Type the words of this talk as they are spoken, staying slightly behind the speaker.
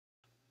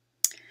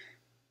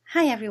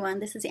Hi everyone,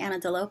 this is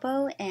Anna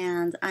Dolopo,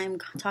 and I'm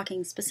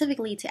talking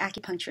specifically to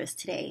acupuncturists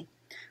today.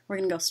 We're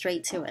going to go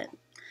straight to it.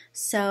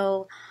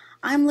 So,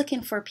 I'm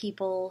looking for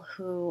people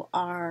who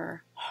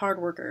are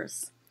hard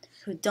workers,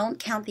 who don't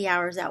count the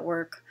hours at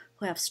work,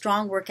 who have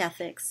strong work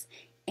ethics,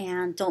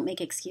 and don't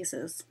make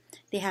excuses.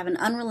 They have an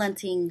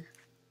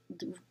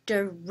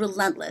they're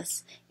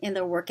relentless in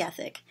their work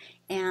ethic,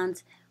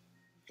 and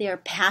their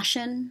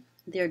passion,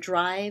 their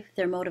drive,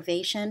 their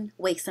motivation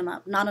wakes them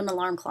up, not an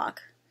alarm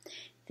clock.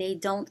 They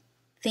don't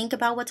think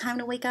about what time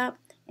to wake up,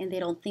 and they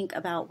don't think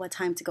about what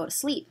time to go to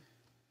sleep.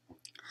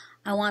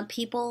 I want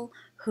people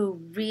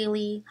who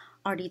really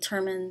are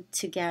determined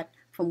to get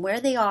from where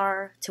they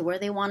are to where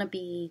they want to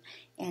be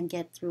and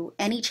get through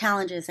any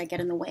challenges that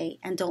get in the way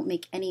and don't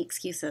make any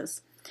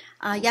excuses.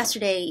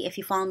 Yesterday, if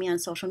you follow me on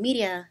social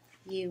media,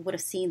 you would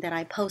have seen that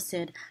I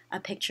posted a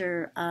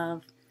picture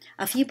of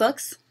a few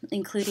books,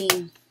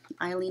 including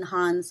Eileen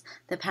Hahn's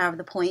The Power of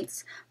the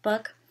Points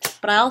book.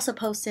 But I also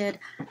posted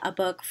a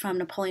book from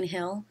Napoleon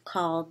Hill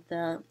called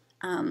The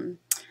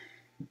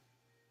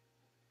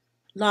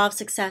Law of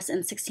Success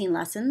in 16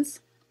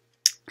 Lessons.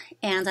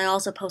 And I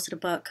also posted a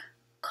book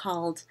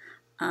called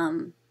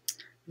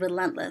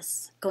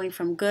Relentless, Going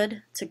from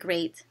Good to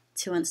Great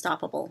to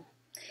Unstoppable.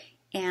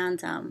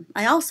 And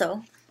I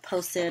also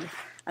posted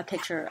a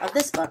picture of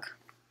this book,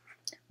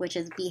 which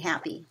is Be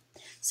Happy.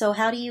 So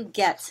how do you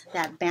get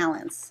that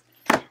balance?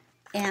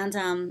 And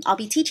I'll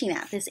be teaching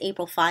that this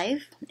April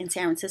 5 in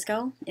San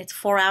Francisco. It's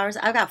 4 hours.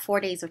 I've got 4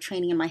 days of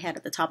training in my head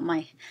at the top of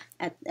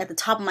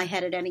my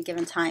head at any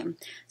given time.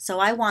 So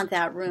I want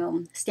that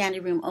room,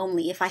 standing room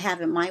only, if I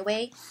have it my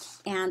way.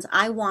 And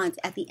I want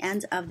at the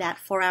end of that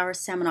 4-hour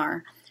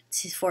seminar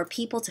for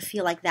people to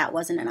feel like that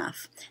wasn't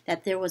enough,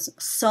 that there was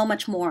so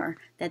much more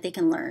that they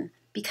can learn.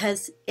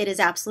 Because it is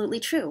absolutely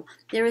true.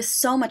 There is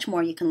so much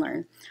more you can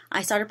learn.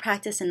 I started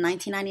practice in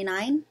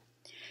 1999.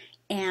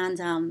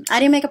 And I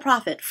didn't make a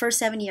profit first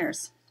 7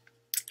 years.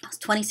 I was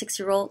 26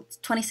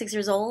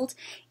 years old,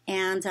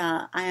 and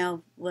I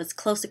was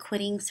close to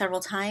quitting several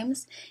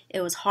times.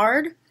 It was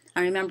hard.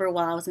 I remember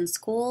while I was in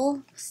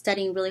school,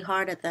 studying really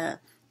hard at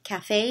the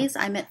cafes,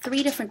 I met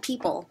 3 different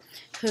people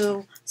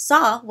who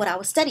saw what I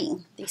was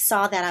studying. They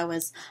saw that I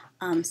was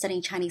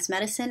studying Chinese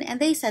medicine, and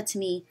they said to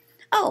me,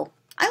 "Oh,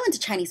 I went to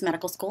Chinese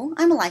medical school.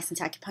 I'm a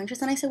licensed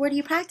acupuncturist." And I said, "Where do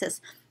you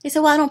practice?" They said,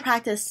 "Well, I don't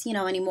practice,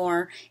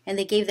 anymore." And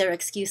they gave their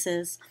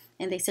excuses.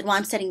 And they said, "Well,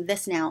 I'm studying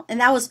this now."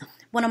 And that was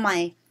one of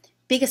my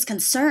biggest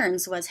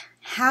concerns was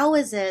how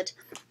is it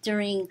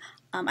during,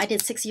 I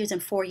did 6 years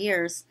and 4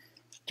 years,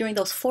 during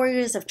those 4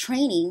 years of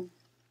training,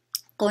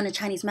 going to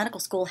Chinese medical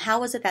school,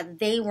 how is it that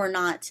they were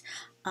not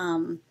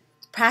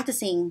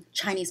practicing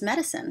Chinese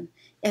medicine?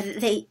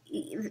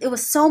 It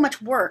was so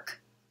much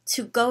work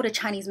to go to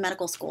Chinese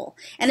medical school,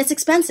 and it's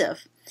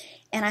expensive.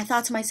 And I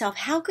thought to myself,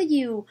 how can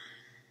you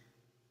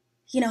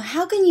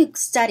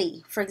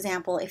study, for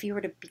example, if you were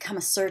to become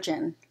a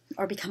surgeon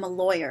or become a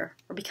lawyer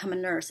or become a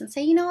nurse and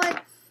say, "You know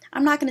what,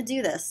 I'm not going to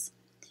do this."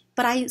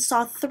 But I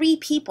saw 3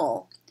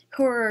 people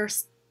who were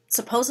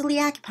supposedly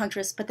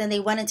acupuncturists, but then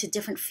they went into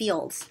different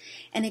fields.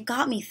 And it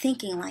got me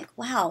thinking like,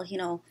 wow,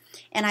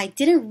 and I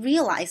didn't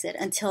realize it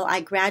until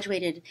I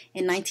graduated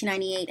in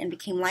 1998 and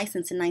became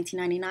licensed in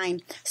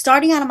 1999.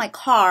 Starting out of my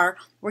car,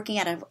 working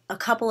at a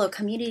couple of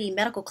community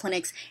medical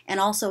clinics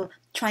and also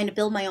trying to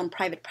build my own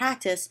private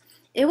practice,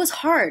 it was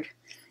hard.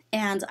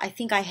 And I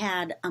think I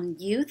had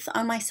youth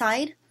on my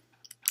side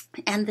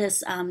and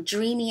this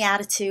dreamy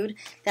attitude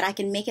that I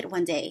can make it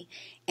one day.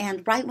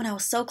 And right when I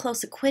was so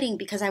close to quitting,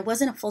 because I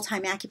wasn't a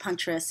full-time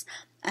acupuncturist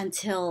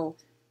until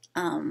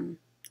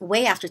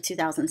way after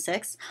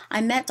 2006,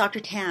 I met Dr.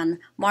 Tan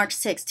March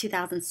 6,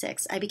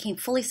 2006. I became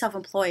fully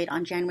self-employed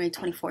on January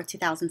 24,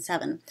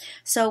 2007.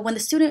 So when the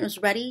student is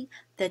ready,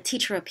 the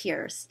teacher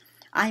appears.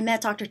 I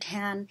met Dr.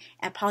 Tan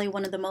at probably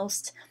one of the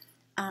most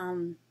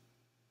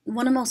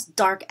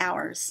dark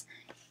hours,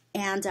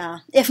 and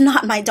if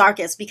not my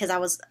darkest, because I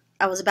was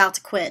about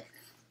to quit.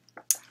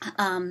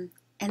 And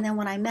then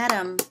when I met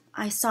him,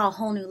 I saw a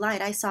whole new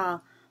light. I saw,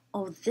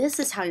 oh, this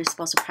is how you're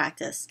supposed to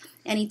practice.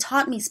 And he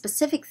taught me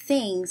specific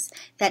things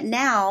that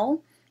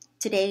now,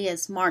 today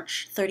is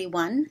March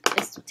 31.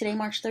 Is today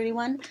March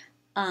 31?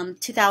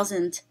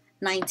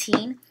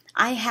 2019.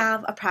 I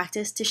have a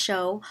practice to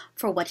show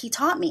for what he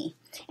taught me.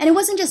 And it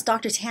wasn't just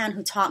Dr. Tan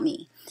who taught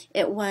me.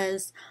 It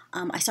was,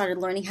 I started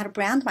learning how to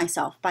brand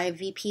myself by a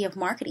VP of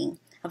marketing,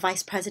 a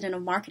vice president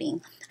of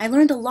marketing. I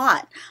learned a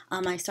lot.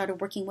 I started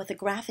working with a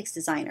graphics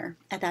designer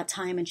at that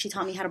time, and she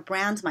taught me how to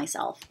brand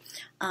myself.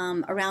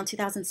 Around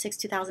 2006,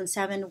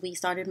 2007, we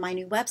started my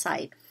new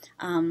website.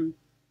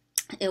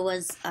 It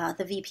was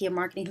the VP of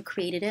marketing who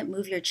created it,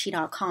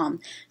 moveyourchi.com.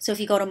 So if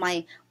you go to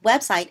my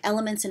website,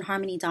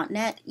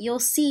 elementsinharmony.net, you'll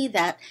see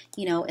that,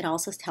 it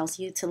also tells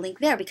you to link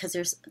there because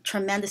there's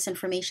tremendous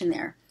information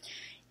there.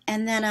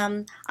 And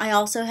then I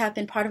also have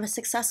been part of a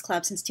success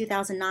club since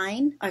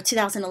 2009 or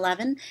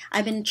 2011.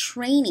 I've been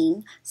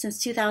training since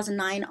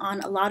 2009 on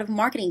a lot of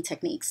marketing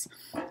techniques.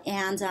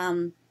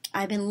 And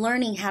I've been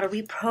learning how to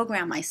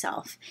reprogram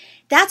myself.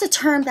 That's a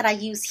term that I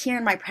use here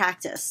in my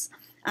practice.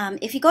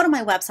 If you go to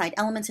my website,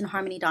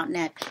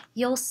 elementsinharmony.net,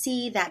 you'll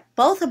see that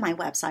both of my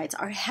websites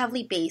are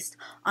heavily based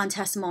on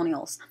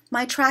testimonials.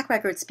 My track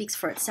record speaks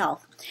for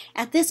itself.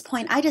 At this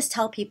point, I just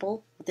tell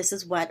people this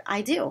is what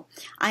I do.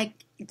 I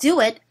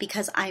do it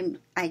because I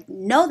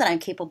know that I'm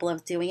capable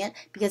of doing it,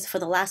 because for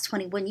the last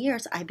 21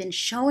 years, I've been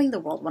showing the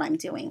world what I'm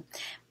doing.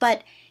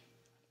 But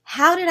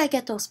how did I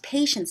get those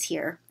patients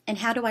here, and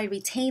how do I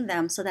retain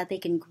them so that they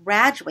can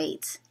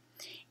graduate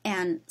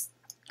and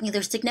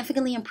either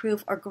significantly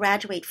improve or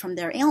graduate from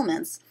their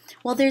ailments?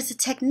 Well, there's a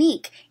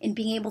technique in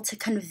being able to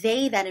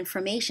convey that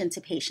information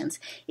to patients.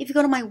 If you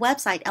go to my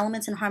website,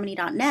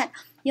 elementsinharmony.net,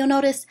 you'll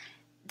notice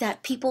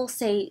that people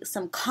say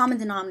some common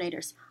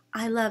denominators.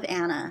 I love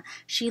Anna.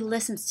 She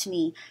listens to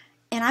me.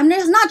 And I'm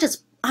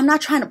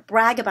not trying to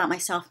brag about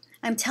myself.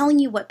 I'm telling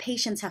you what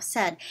patients have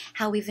said,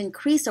 how we've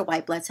increased their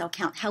white blood cell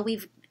count, how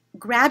we've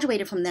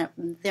graduated from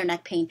their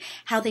neck pain,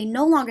 how they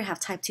no longer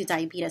have type 2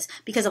 diabetes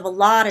because of a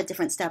lot of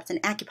different steps,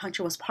 and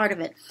acupuncture was part of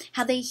it,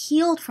 how they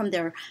healed from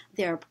their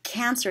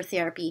cancer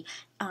therapy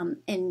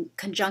in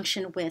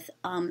conjunction with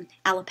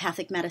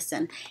allopathic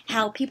medicine,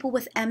 how people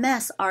with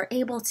MS are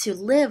able to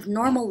live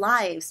normal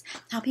lives,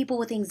 how people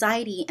with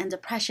anxiety and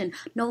depression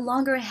no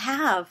longer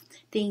have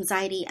the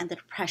anxiety and the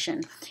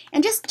depression.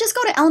 And just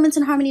go to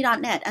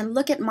elementsinharmony.net and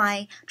look at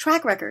my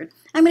track record.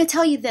 I'm going to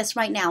tell you this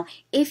right now.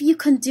 If you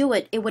can do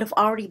it, it would have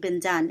already been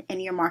done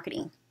in your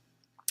marketing.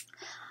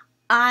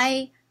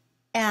 I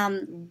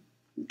am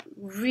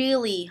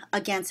really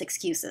against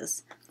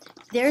excuses.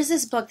 There's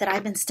this book that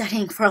I've been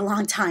studying for a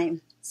long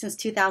time, since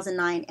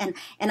 2009,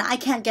 and I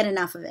can't get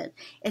enough of it.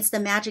 It's The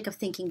Magic of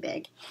Thinking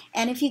Big.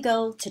 And if you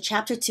go to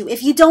chapter 2,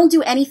 if you don't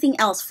do anything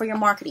else for your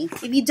marketing,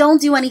 if you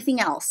don't do anything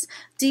else,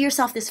 do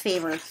yourself this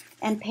favor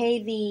and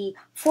pay the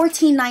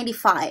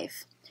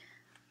 $14.95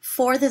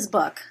 for this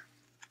book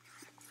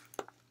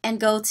and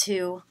go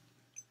to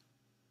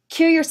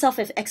Cure Yourself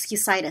of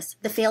Excusitis,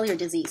 the failure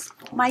disease.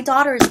 My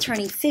daughter is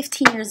turning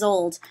 15 years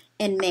old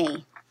in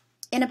May,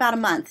 in about a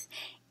month.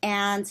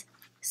 And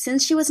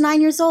since she was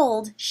 9 years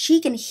old, she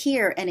can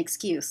hear an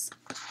excuse.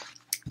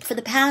 For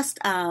the past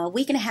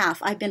week and a half,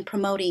 I've been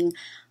promoting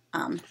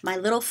my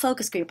little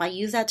focus group. I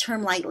use that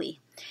term lightly.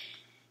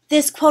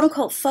 This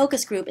quote-unquote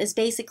focus group is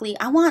basically,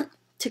 I want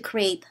to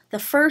create the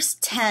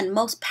first 10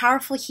 most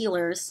powerful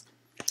healers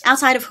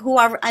outside of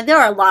whoever. There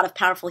are a lot of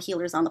powerful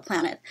healers on the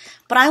planet,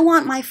 but I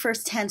want my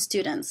first 10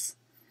 students,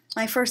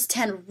 my first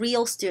 10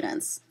 real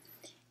students.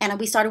 And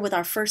we started with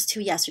our first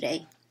 2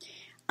 yesterday.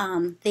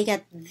 They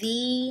get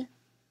the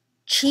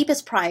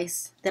cheapest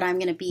price that I'm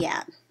going to be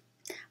at.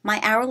 My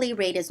hourly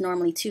rate is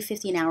normally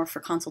 $250 an hour for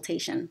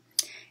consultation.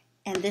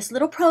 And this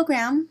little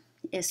program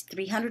is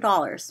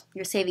 $300.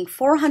 You're saving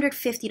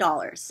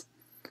 $450.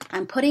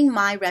 I'm putting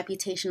my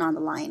reputation on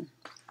the line.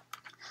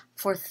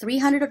 For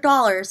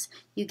 $300,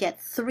 you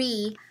get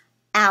 3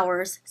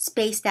 hours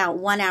spaced out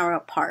 1 hour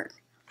apart,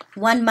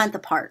 1 month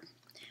apart.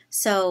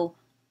 So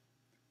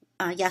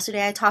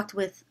yesterday I talked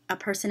with a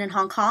person in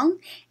Hong Kong,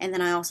 and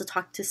then I also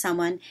talked to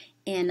someone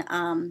in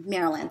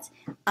Maryland.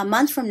 A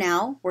month from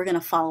now, we're going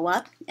to follow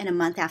up, and a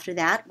month after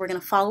that, we're going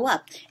to follow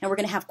up, and we're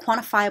going to have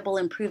quantifiable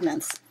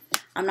improvements.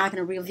 I'm not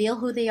going to reveal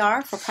who they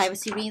are for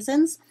privacy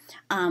reasons,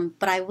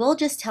 but I will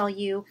just tell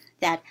you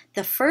that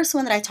the first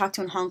one that I talked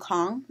to in Hong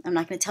Kong, I'm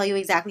not going to tell you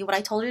exactly what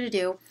I told her to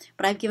do,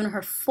 but I've given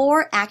her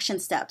 4 action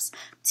steps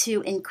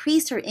to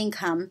increase her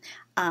income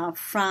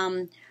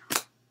from,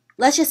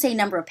 let's just say,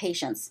 number of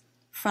patients.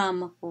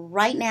 From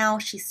right now,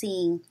 she's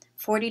seeing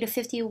 40 to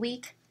 50 a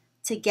week,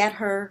 to get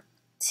her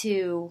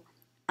to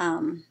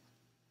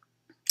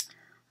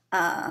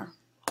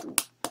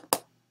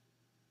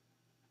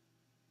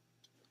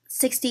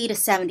 60 to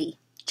 70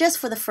 just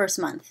for the first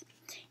month.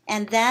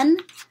 And then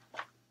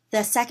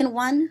the second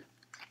one,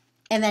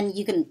 and then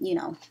you can,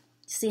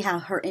 see how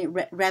her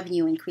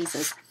revenue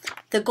increases.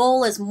 The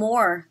goal is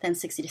more than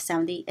 60 to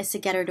 70. It's to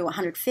get her to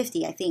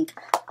 150, I think,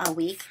 a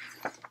week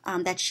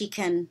that she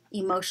can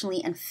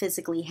emotionally and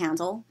physically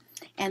handle.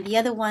 And the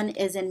other one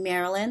is in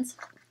Maryland.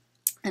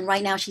 And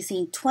right now she's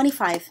seeing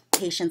 25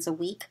 patients a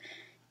week.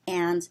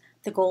 And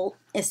the goal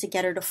is to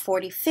get her to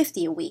 40,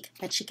 50 a week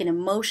that she can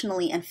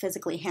emotionally and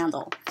physically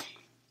handle.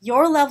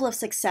 Your level of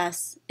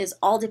success is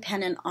all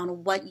dependent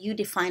on what you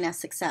define as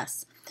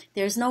success.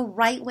 There's no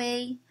right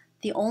way.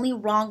 The only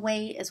wrong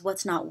way is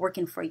what's not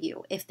working for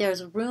you. If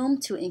there's room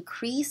to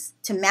increase,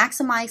 to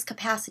maximize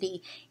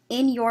capacity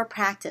in your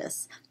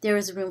practice, there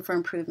is room for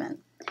improvement.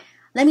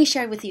 Let me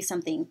share with you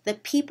something. The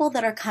people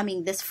that are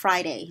coming this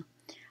Friday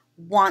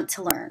want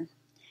to learn.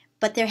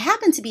 But there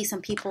happen to be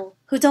some people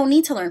who don't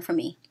need to learn from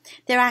me.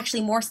 They're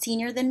actually more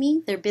senior than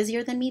me. They're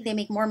busier than me. They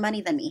make more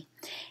money than me.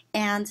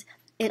 And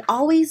it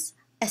always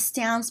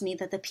astounds me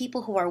that the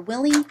people who are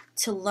willing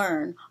to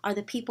learn are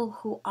the people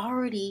who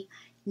already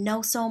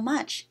know so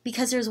much.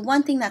 Because there's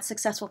one thing that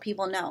successful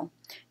people know.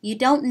 You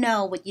don't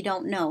know what you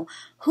don't know.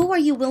 Who are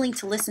you willing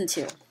to listen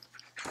to?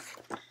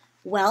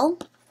 Well,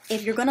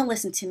 if you're going to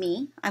listen to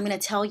me, I'm going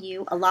to tell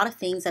you a lot of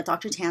things that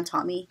Dr. Tan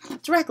taught me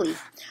directly.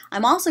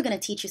 I'm also going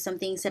to teach you some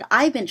things that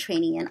I've been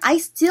training in. I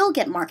still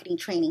get marketing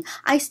training.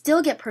 I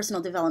still get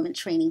personal development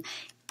training,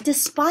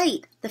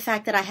 despite the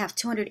fact that I have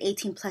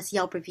 218 plus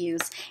Yelp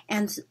reviews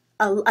and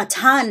a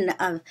ton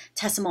of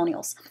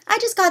testimonials. I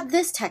just got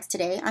this text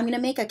today. I'm going to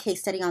make a case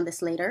study on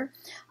this later,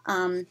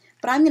 but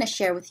I'm going to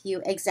share with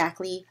you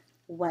exactly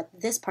what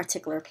this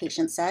particular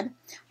patient said.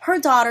 Her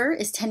daughter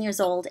is 10 years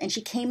old and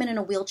she came in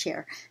a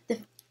wheelchair. The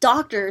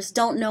doctors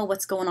don't know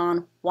what's going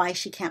on, why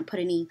she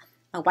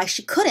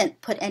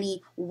couldn't put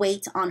any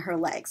weight on her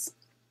legs,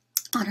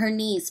 on her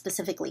knees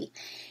specifically.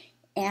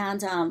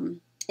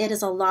 And it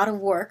is a lot of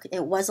work.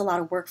 It was a lot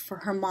of work for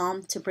her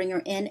mom to bring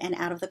her in and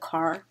out of the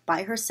car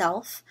by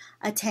herself,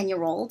 a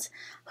 10-year-old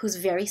who's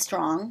very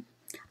strong,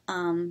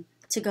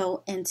 to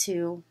go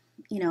into,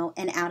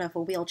 and out of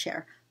a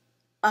wheelchair.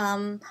 I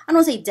don't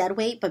want to say dead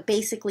weight, but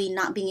basically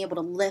not being able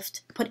to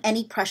put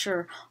any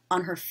pressure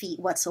on her feet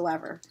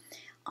whatsoever,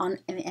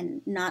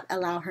 and not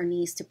allow her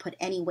knees to bear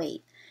any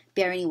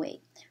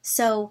weight.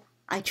 So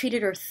I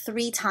treated her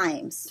 3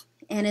 times,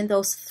 and in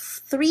those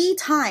 3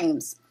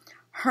 times,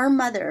 her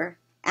mother,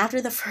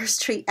 after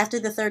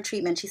the third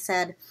treatment, she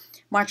said,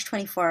 March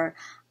 24,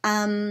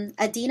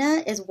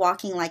 Adina is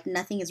walking like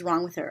nothing is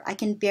wrong with her. I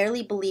can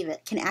barely believe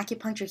it. Can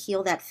acupuncture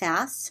heal that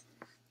fast?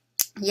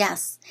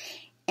 Yes.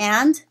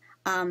 And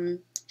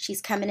she's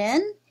coming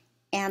in,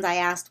 and I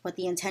asked what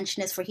the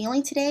intention is for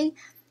healing today.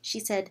 She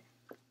said,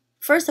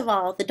 first of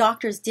all, the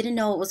doctors didn't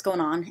know what was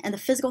going on, and the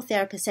physical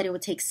therapist said it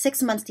would take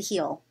 6 months to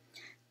heal.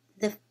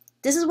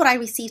 This is what I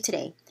received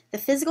today. The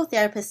physical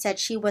therapist said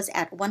she was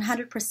at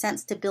 100%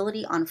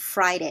 stability on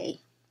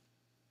Friday.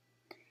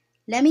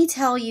 Let me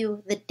tell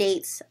you the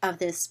dates of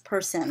this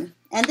person.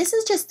 And this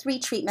is just 3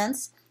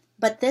 treatments,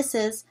 but this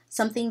is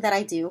something that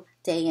I do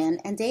day in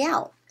and day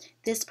out.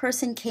 This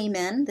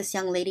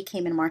young lady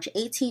came in March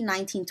 18,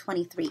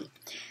 1923.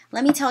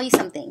 Let me tell you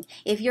something.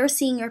 If you're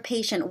seeing your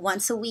patient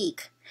once a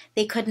week,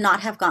 they could not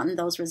have gotten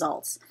those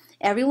results.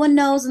 Everyone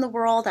knows in the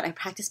world that I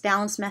practice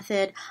balanced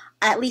method.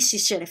 At least you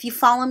should. If you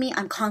follow me,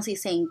 I'm constantly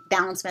saying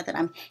balanced method.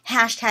 I'm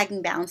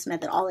hashtagging balanced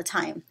method all the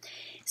time.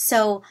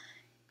 So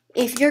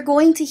if you're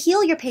going to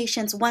heal your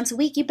patients once a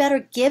week, you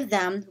better give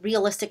them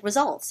realistic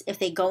results. If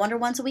they go under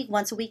once a week,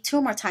 2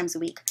 or more times a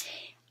week.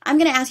 I'm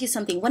going to ask you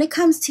something. When it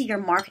comes to your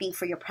marketing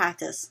for your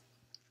practice,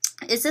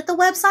 is it the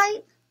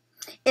website?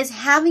 Is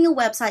having a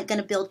website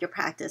going to build your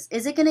practice?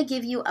 Is it going to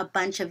give you a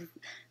bunch of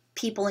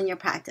people in your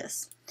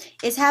practice?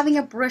 Is having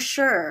a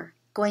brochure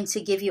going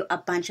to give you a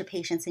bunch of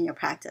patients in your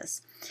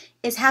practice?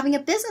 Is having a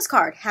business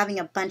card having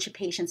a bunch of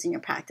patients in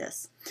your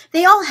practice?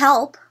 They all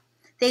help.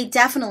 They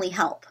definitely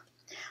help.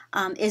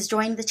 Is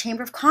joining the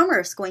Chamber of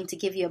Commerce going to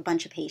give you a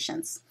bunch of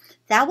patients?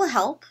 That will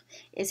help.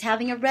 Is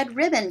having a red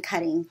ribbon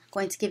cutting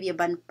going to give you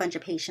a bunch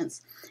of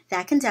patients?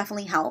 That can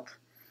definitely help.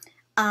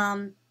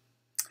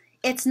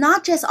 It's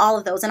not just all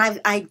of those,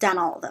 and I've done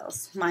all of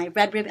those. My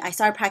red ribbon, I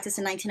started practice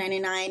in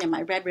 1999, and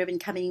my red ribbon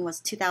cutting was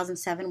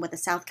 2007 with the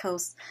South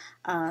Coast,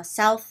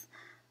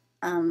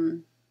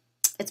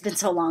 it's been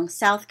so long,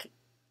 Southern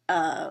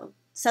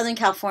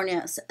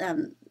California,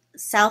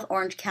 South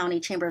Orange County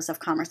Chambers of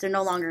Commerce. They're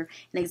no longer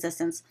in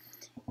existence.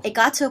 It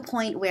got to a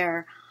point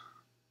where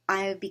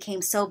I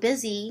became so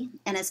busy,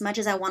 and as much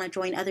as I want to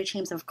join other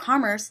chambers of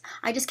commerce,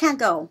 I just can't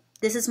go.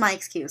 This is my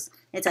excuse.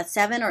 It's at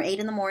 7 or 8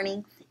 in the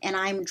morning, and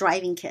I'm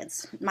driving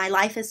kids. My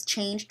life has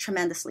changed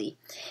tremendously.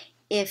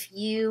 If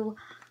you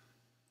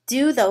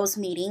do those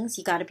meetings,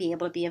 you got to be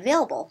able to be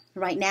available.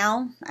 Right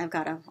now, I've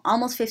got an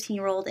almost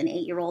 15-year-old, an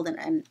 8-year-old,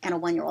 and a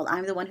 1-year-old.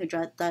 I'm the one who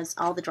does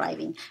all the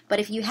driving. But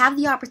if you have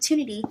the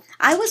opportunity,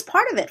 I was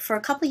part of it for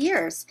a couple of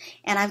years,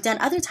 and I've done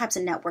other types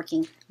of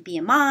networking,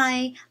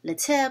 BMI, Le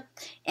Tip,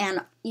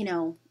 and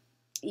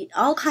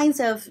all kinds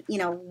of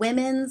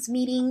women's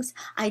meetings.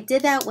 I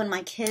did that when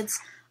my kids,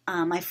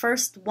 my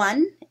first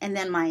one and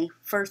then my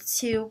first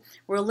 2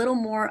 were a little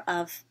more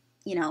of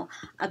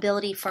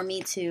ability for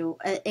me to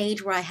an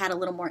age where I had a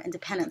little more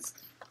independence.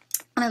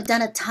 And I've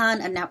done a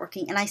ton of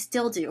networking, and I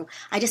still do.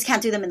 I just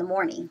can't do them in the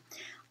morning.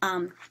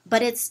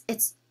 But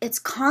it's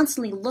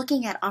constantly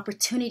looking at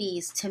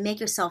opportunities to make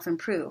yourself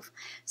improve.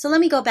 So let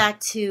me go back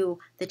to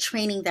the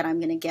training that I'm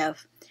going to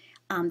give,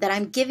 that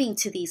I'm giving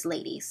to these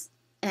ladies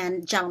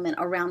and gentlemen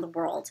around the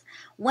world.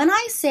 When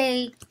I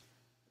say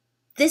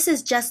this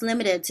is just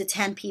limited to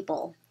 10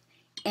 people,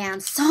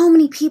 and so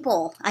many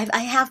people, I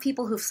have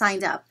people who've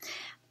signed up,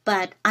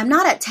 but I'm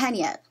not at 10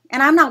 yet,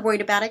 and I'm not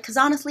worried about it because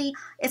honestly,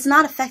 it's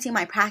not affecting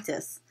my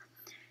practice.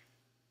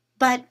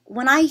 But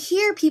when I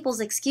hear people's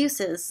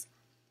excuses,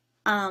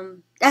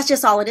 that's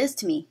just all it is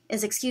to me,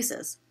 is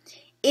excuses.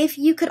 If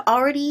you could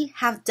already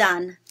have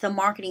done the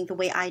marketing the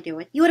way I do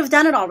it, you would have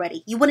done it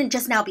already. You wouldn't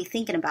just now be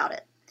thinking about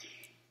it.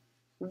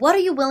 What are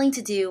you willing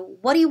to do?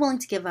 What are you willing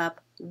to give up?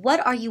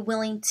 What are you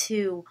willing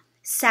to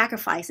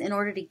sacrifice in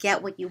order to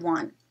get what you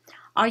want?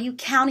 Are you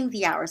counting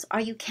the hours? Are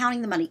you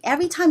counting the money?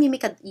 Every time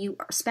you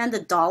spend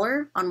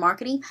 $1 on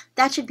marketing,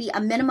 that should be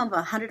a minimum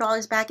of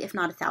 $100 back, if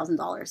not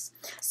 $1,000.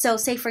 So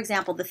say, for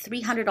example, the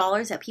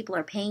 $300 that people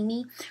are paying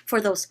me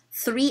for those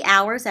 3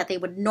 hours that they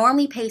would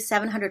normally pay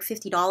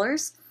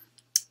 $750,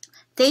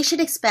 they should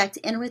expect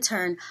in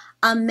return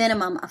a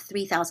minimum of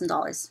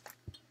 $3,000,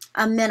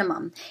 a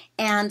minimum,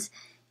 and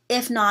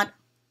if not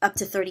up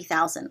to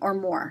 $30,000 or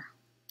more.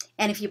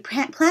 And if you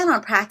plan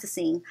on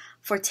practicing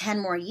for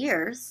 10 more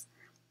years,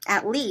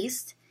 at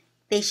least,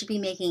 they should be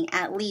making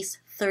at least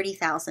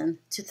 $30,000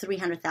 to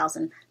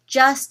 $300,000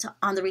 just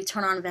on the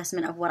return on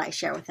investment of what I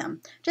share with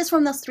them, just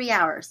from those 3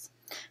 hours.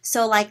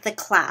 So like the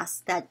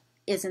class that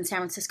is in San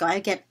Francisco, I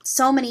get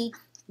so many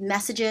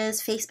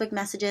messages, Facebook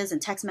messages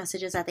and text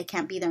messages that they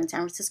can't be there in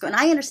San Francisco. And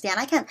I understand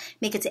I can't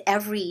make it to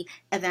every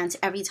event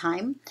every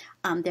time.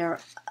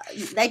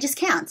 I just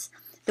can't.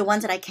 The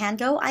ones that I can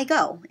go, I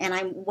go. And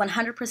I'm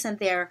 100%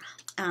 there.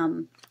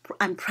 I'm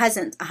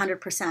present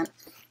 100%.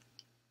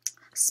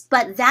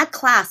 But that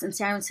class in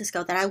San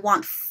Francisco that I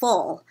want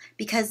full,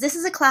 because this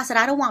is a class that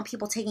I don't want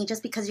people taking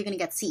just because you're going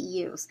to get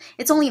CEUs.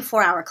 It's only a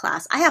 4-hour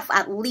class. I have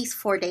at least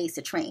 4 days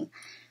to train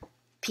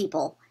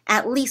people,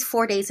 at least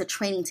 4 days of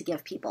training to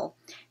give people.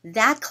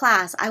 That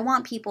class, I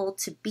want people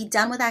to be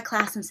done with that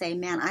class and say,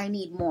 man, I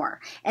need more.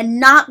 And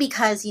not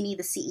because you need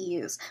the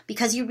CEUs,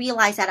 because you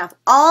realize that of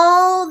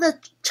all the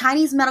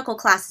Chinese medical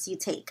classes you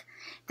take,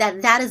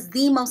 that is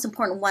the most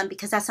important one,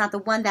 because that's not the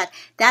one that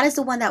is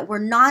the one that we're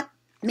not.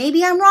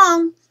 Maybe I'm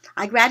wrong.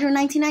 I graduated in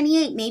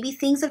 1998. Maybe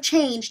things have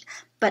changed,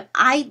 but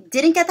I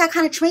didn't get that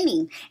kind of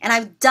training. And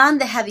I've done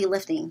the heavy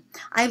lifting.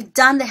 I've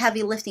done the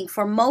heavy lifting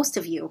for most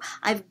of you.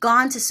 I've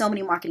gone to so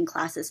many marketing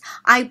classes.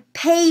 I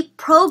pay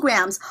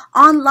programs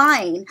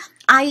online.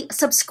 I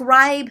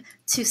subscribe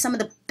to some of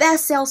the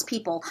best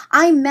salespeople.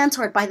 I'm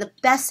mentored by the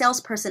best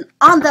salesperson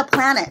on the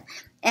planet.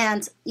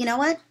 And you know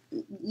what?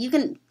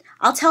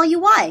 I'll tell you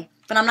why,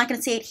 but I'm not going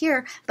to say it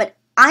here. But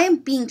I am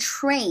being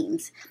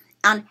trained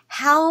on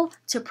how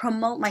to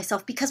promote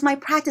myself, because my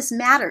practice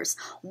matters.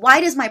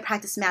 Why does my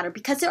practice matter?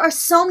 Because there are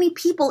so many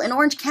people in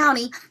Orange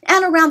County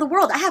and around the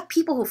world. I have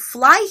people who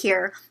fly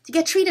here to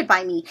get treated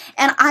by me,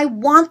 and I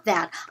want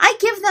that. I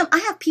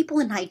have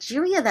people in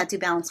Nigeria that do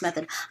Balance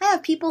Method. I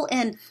have people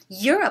in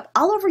Europe,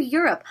 all over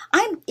Europe.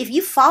 If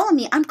you follow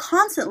me, I'm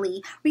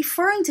constantly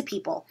referring to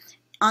people.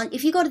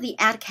 If you go to the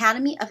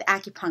Academy of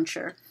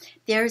Acupuncture,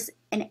 there's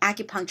an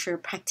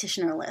acupuncture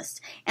practitioner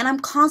list. And I'm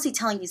constantly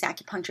telling these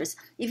acupuncturists,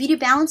 if you do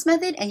Balance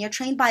Method and you're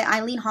trained by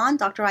Eileen Han,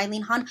 Dr.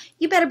 Eileen Han,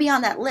 you better be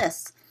on that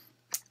list.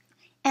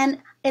 And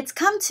it's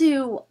come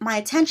to my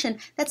attention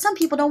that some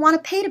people don't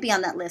want to pay to be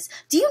on that list.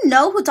 Do you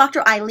know who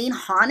Dr. Eileen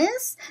Han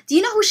is? Do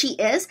you know who she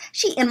is?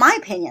 She, in my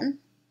opinion,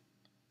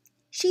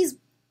 she's,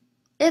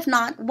 if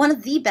not one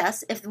of the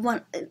best, if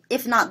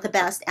not the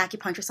best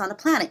acupuncturist on the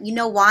planet. You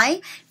know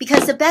why?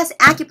 Because the best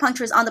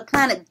acupuncturist on the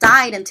planet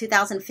died in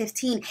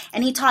 2015,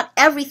 and he taught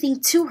everything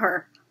to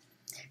her.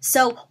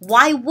 So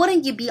why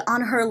wouldn't you be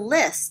on her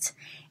list?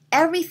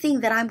 Everything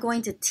that I'm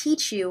going to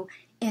teach you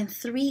in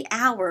 3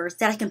 hours,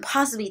 that I can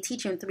possibly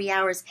teach you in 3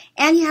 hours,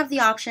 and you have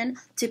the option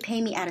to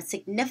pay me at a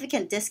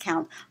significant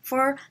discount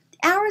for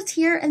hours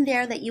here and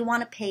there that you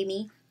want to pay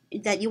me,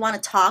 that you want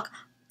to talk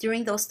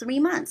during those 3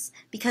 months,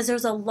 because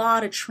there's a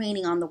lot of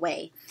training on the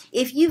way.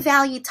 If you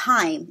value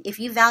time, if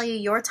you value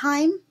your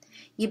time,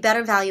 you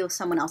better value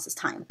someone else's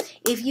time.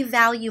 If you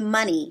value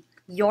money,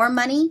 your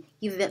money,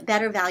 you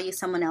better value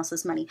someone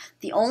else's money.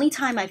 The only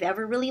time I've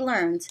ever really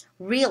learned,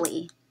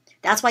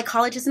 that's why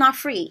college is not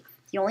free.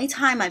 The only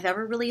time I've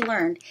ever really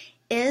learned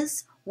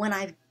is when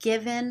I've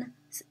given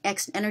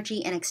energy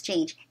in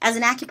exchange. As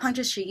an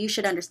acupuncturist, you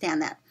should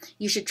understand that.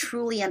 You should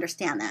truly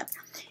understand that.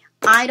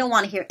 I don't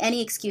want to hear any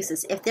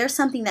excuses. If there's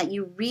something that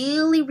you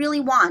really,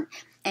 really want,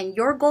 and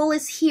your goal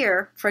is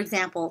here, for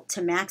example, to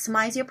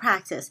maximize your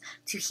practice,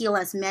 to heal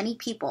as many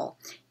people,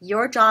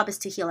 your job is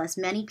to heal as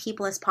many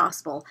people as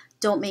possible.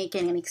 Don't make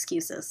any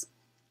excuses.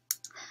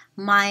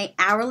 My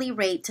hourly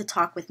rate to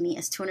talk with me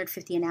is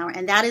 $250 an hour,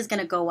 and that is going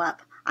to go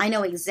up. I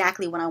know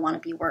exactly what I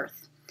want to be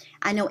worth.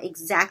 I know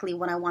exactly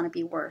what I want to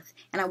be worth,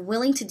 and I'm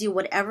willing to do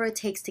whatever it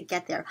takes to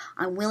get there.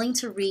 I'm willing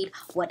to read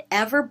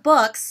whatever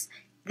books.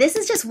 This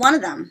is just one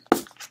of them.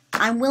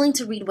 I'm willing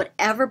to read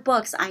whatever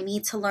books I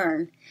need to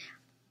learn.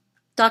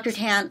 Dr.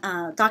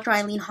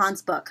 Eileen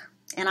Han's book.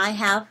 And I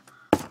have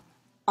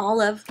all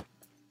of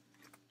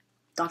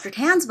Dr.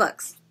 Tan's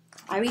books.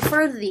 I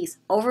refer to these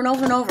over and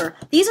over and over.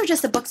 These are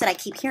just the books that I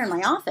keep here in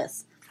my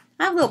office.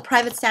 I have a little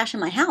private stash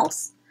in my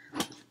house.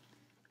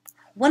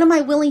 What am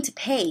I willing to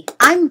pay?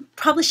 I'm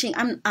publishing,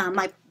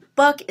 my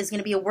book is going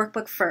to be a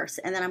workbook first,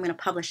 and then I'm going to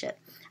publish it.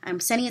 I'm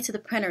sending it to the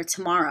printer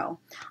tomorrow.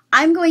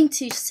 I'm going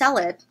to sell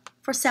it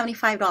for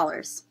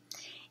 $75.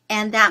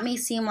 And that may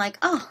seem like,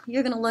 oh,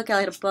 you're going to look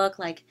at a book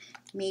like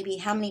maybe,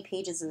 how many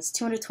pages is this?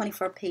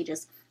 224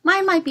 pages.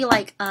 Mine might be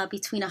like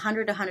between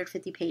 100 to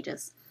 150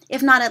 pages,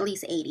 if not at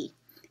least 80.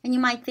 And you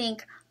might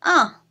think,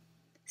 oh,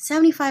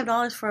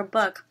 $75 for a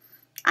book.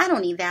 I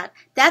don't need that.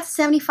 That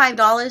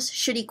 $75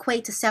 should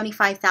equate to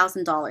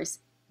 $75,000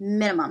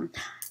 minimum.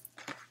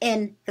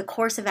 in the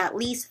course of at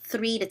least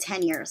 3 to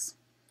 10 years.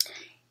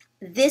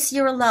 This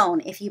year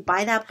alone, if you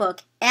buy that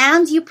book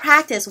and you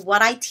practice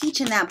what I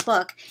teach in that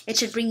book, it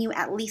should bring you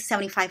at least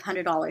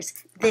 $7,500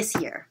 this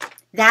year.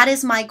 That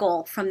is my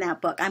goal from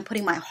that book. I'm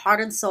putting my heart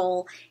and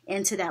soul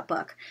into that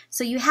book.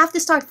 So you have to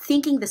start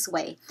thinking this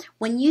way.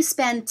 When you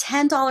spend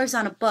 $10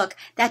 on a book,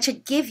 that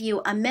should give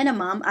you a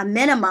minimum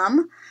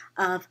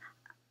of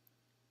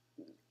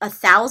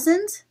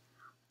 $1,000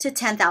 to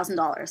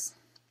 $10,000.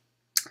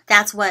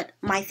 That's what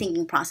my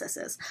thinking process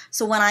is.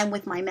 So when I'm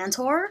with my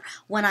mentor,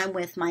 when I'm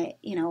with my,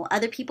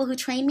 other people who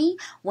train me,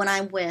 when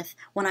I'm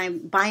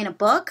buying a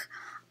book,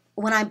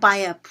 when I buy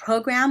a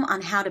program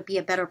on how to be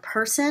a better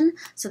person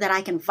so that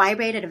I can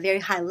vibrate at a very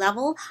high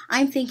level,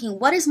 I'm thinking,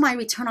 what is my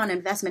return on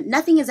investment?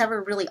 Nothing is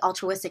ever really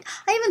altruistic.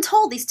 I even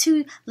told these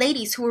two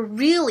ladies who were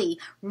really,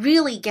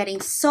 really getting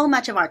so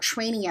much of our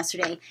training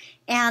yesterday,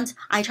 and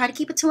I try to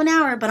keep it to an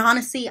hour, but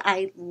honestly,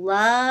 I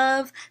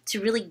love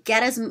to really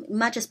get as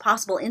much as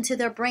possible into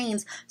their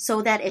brains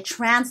so that it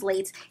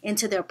translates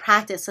into their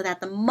practice, so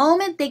that the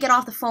moment they get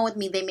off the phone with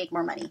me, they make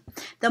more money.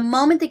 The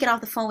moment they get off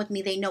the phone with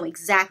me, they know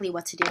exactly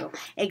what to do,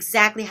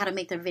 exactly how to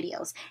make their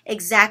videos,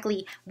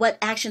 exactly what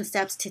action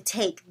steps to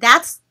take.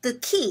 That's the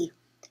key.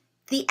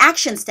 The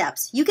action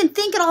steps. You can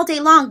think it all day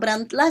long, but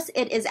unless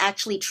it is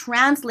actually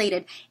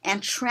translated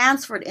and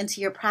transferred into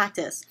your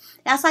practice,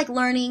 that's like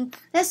learning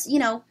this,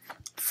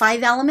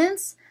 5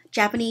 elements,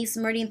 Japanese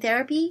meridian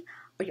therapy,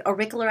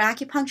 auricular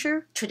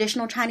acupuncture,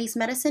 traditional Chinese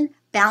medicine,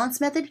 balance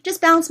method,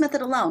 just balance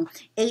method alone.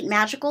 8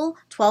 magical,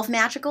 12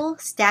 magical,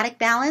 static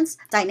balance,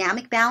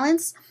 dynamic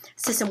balance,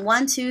 system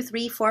 1, 2,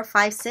 3, 4,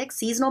 5, 6,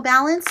 seasonal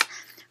balance,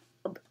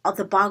 of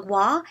the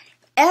Bagua.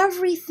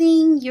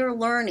 Everything you're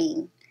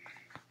learning,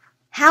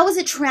 how is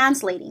it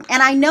translating?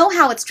 And I know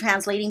how it's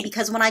translating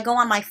because when I go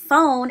on my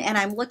phone and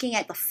I'm looking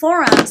at the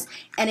forums,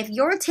 and if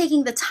you're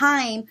taking the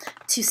time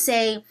to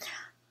say,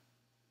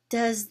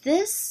 does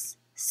this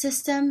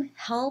system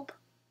help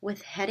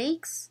with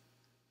headaches?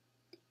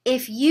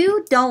 If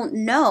you don't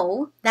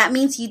know, that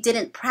means you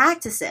didn't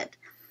practice it.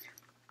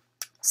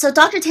 So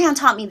Dr. Tan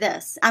taught me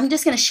this. I'm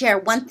just going to share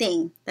one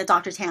thing that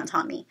Dr. Tan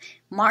taught me.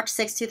 March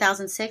 6,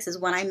 2006 is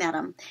when I met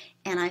him.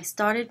 And I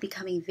started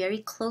becoming very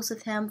close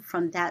with him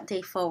from that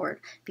day forward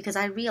because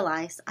I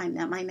realized I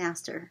met my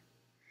master.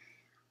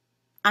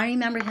 I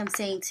remember him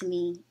saying to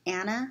me,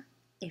 Anna,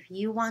 if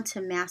you want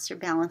to master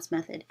balance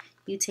method,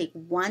 you take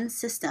one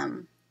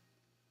system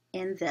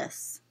in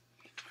this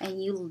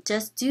and you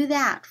just do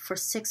that for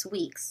 6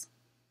 weeks.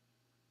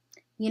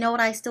 You know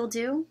what I still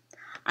do?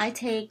 I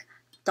take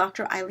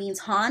Dr. Eileen's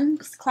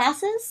Hahn's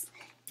classes,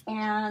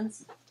 and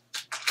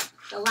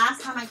the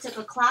last time I took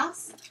a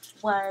class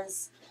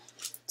was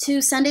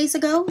 2 weeks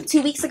ago,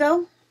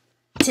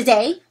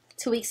 today,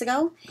 2 weeks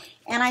ago,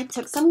 and I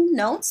took some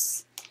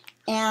notes,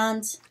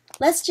 and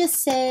let's just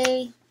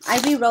say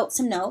I rewrote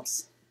some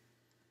notes.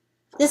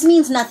 This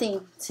means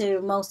nothing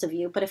to most of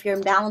you, but if you're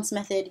in balance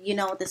method, you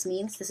know what this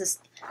means. This is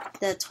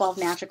the 12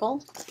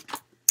 magical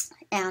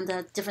and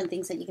different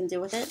things that you can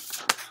do with it.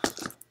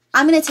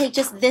 I'm going to take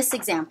just this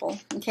example,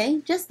 okay?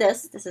 Just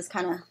this. This is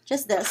kind of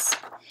just this.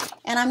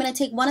 And I'm going to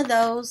take one of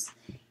those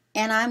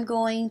and I'm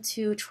going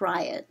to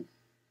try it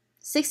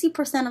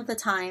 60% of the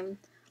time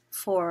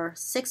for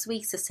 6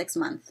 weeks to 6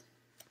 months.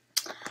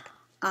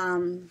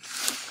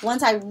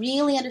 Once I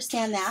really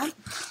understand that,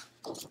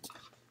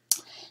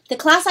 the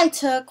class I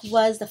took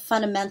was the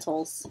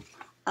fundamentals,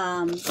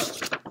 the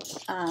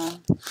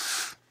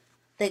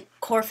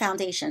core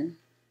foundation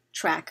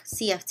track,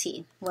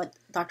 CFT, what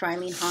Dr.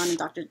 Eileen Hahn and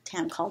Dr.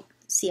 Tan called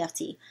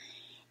CFT.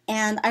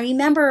 And I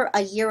remember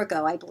a year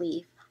ago, I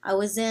believe, I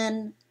was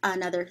in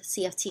another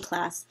CFT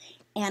class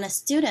and a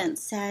student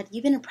said,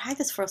 you've been in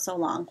practice for so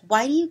long.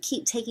 Why do you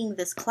keep taking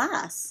this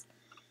class?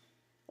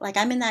 Like,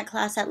 I'm in that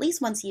class at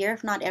least once a year,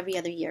 if not every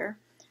other year.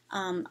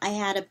 I'm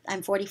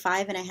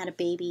 45 and I had a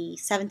baby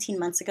 17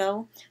 months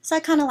ago. So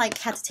I kind of like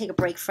had to take a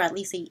break for at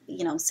least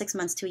 6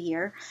 months to a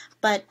year.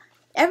 But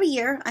every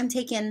year I'm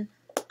taking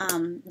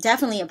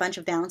definitely a bunch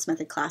of balance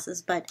method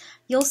classes, but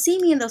you'll see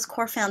me in those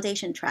core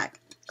foundation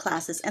track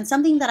classes. And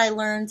something that I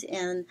learned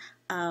in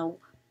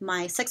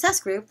my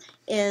success group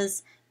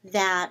is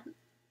that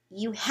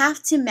you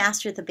have to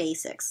master the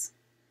basics.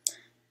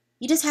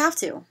 You just have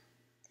to.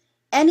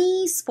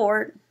 Any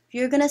sport,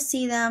 you're going to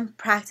see them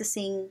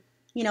practicing,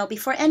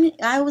 before. And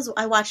I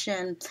watched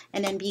an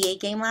NBA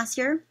game last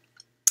year.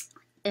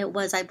 It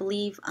was, I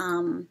believe,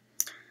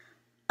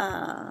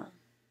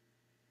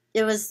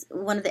 it was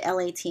one of the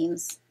L.A.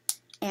 teams.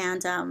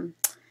 And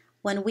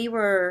when we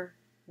were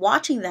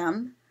watching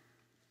them,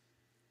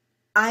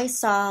 I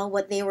saw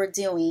what they were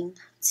doing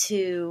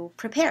to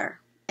prepare.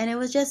 And it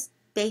was just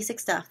basic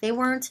stuff. They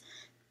weren't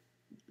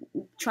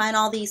trying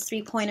all these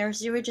three-pointers.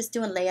 They were just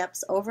doing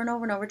layups over and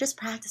over and over, just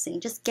practicing,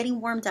 just getting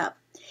warmed up.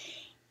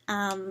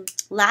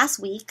 Last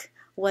week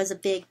was a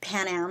big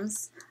Pan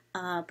Am's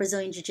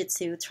Brazilian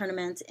Jiu-Jitsu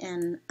tournament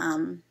in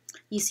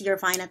UC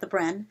Irvine at the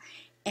Bren.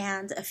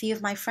 And a few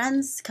of my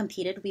friends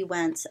competed. We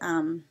went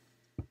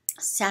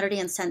Saturday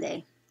and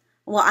Sunday.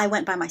 Well, I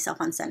went by myself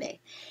on Sunday.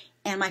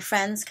 and my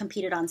friends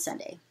competed on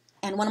Sunday.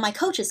 And one of my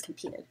coaches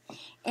competed.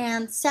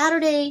 And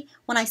Saturday,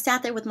 when I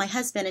sat there with my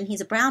husband, and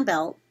he's a brown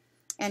belt,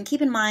 and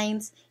keep in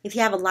mind, if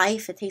you have a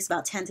life, it takes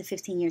about 10 to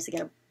 15 years to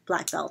get a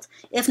black belt,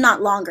 if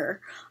not longer.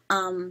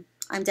 I'm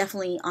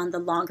definitely on the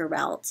longer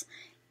route.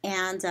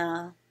 And,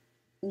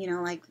 you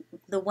know, like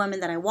the woman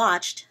that I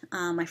watched,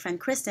 my friend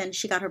Kristen,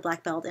 she got her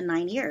black belt in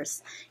 9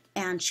 years.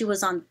 And she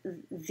was on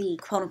the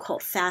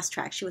quote-unquote fast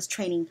track. She was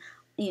training,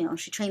 you know,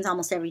 she trains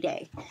almost every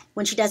day.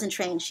 When she doesn't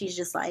train, she's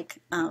just like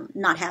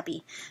not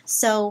happy.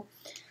 So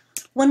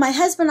when my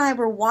husband and I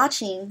were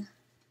watching,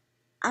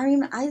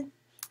 I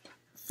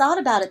thought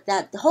about it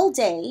that the whole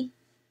day,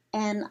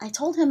 and I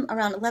told him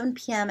around 11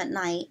 p.m. at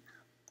night,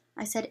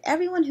 I said,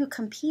 everyone who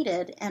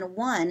competed and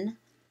won,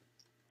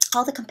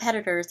 all the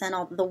competitors and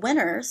all the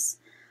winners,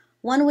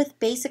 won with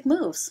basic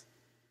moves.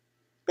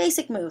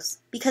 Basic moves,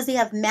 because they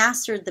have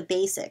mastered the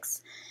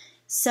basics.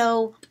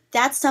 So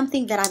that's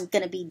something that I'm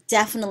going to be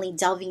definitely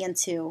delving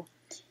into,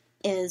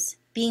 is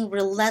being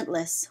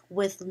relentless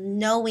with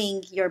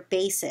knowing your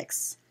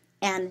basics.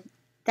 And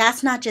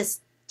that's not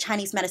just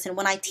Chinese medicine.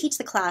 When I teach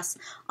the class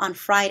on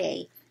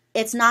Friday,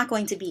 it's not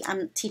going to be,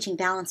 I'm teaching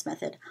balance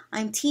method.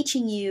 I'm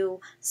teaching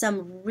you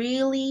some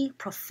really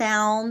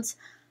profound,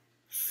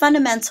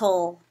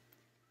 fundamental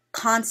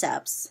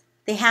concepts.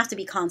 They have to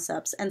be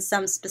concepts, and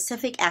some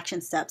specific action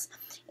steps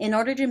in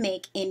order to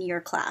make in your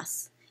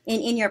class,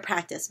 in your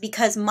practice.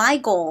 Because my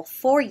goal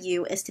for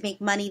you is to make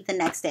money the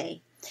next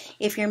day.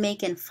 If you're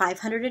making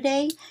 500 a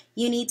day,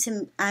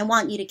 I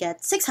want you to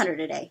get 600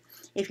 a day.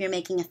 If you're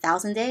making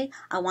 1,000 a day,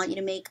 I want you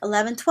to make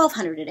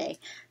 1,200 a day.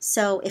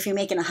 So if you're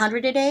making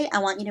 100 a day, I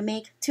want you to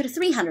make 200 to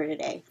 300 a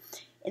day.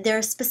 There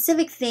are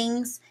specific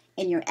things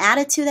in your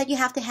attitude that you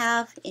have to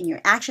have, in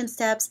your action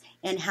steps,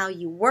 and how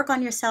you work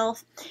on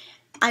yourself.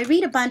 I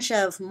read a bunch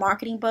of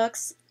marketing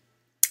books.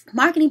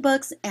 Marketing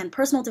books and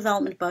personal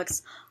development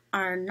books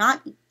are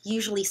not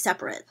usually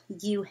separate.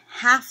 You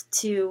have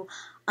to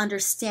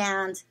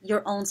understand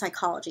your own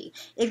psychology.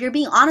 If you're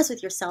being honest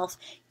with yourself,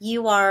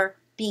 you are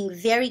being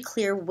very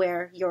clear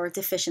where your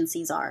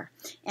deficiencies are.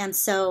 And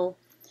so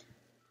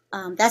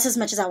that's as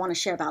much as I want to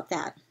share about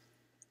that.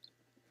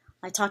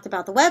 I talked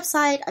about the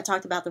website. I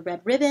talked about the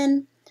red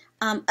ribbon.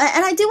 And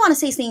I do want to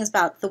say things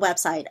about the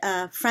website.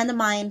 A friend of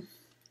mine,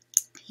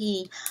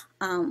 he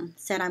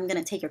said, I'm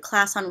going to take your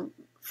class on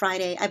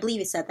Friday. I believe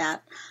he said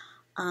that.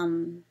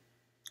 And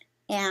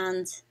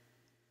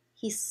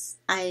he said,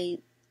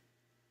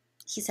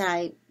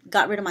 I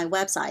got rid of my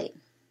website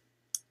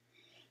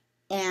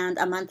and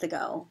a month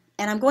ago.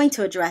 And I'm going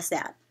to address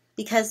that,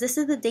 because this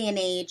is the day and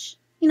age.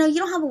 You know, you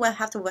don't have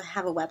to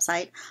have a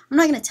website. I'm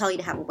not going to tell you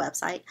to have a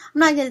website. I'm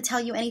not going to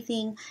tell you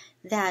anything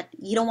that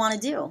you don't want to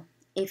do.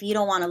 If you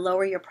don't want to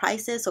lower your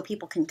prices so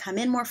people can come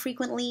in more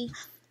frequently,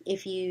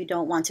 if you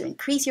don't want to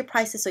increase your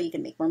prices so you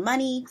can make more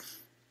money,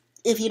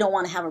 if you don't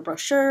want to have a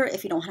brochure,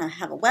 if you don't want to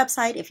have a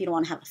website, if you don't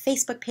want to have a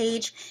Facebook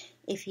page,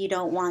 if you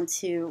don't want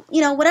to,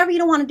 you know, whatever you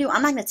don't want to do,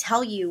 I'm not going to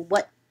tell you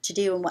what to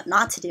do and what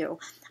not to do.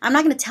 I'm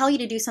not going to tell you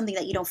to do something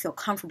that you don't feel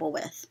comfortable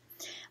with.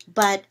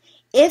 But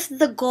if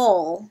the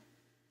goal,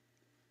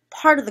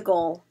 part of the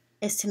goal,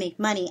 is to make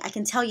money, I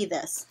can tell you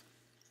this.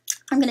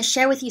 I'm going to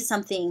share with you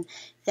something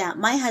that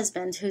my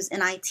husband, who's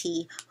in IT,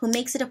 who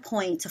makes it a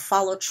point to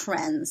follow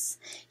trends.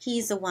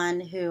 He's the one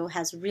who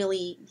has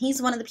really,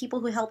 he's one of the people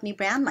who helped me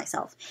brand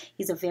myself.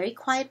 He's a very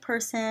quiet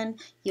person.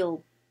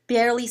 You'll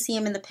barely see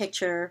him in the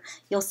picture.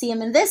 You'll see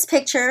him in this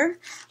picture,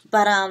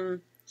 but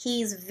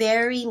he's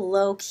very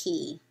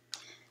low-key.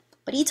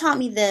 But he taught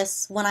me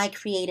this when I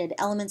created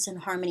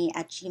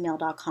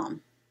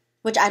elementsinharmony@gmail.com,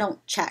 which I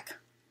don't check.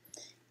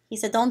 He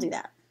said, don't do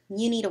that.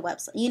 You need a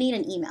website. You need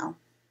an email.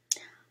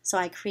 So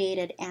I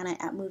created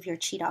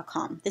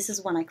Anna@moveyourchi.com. This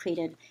is when I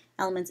created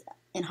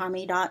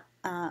elementsinharmony.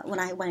 When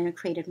I went and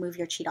created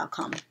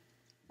moveyourchi.com.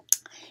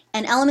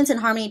 And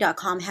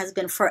elementsinharmony.com has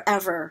been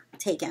forever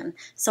taken.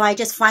 So I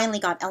just finally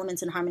got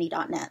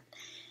elementsinharmony.net.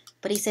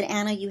 But he said,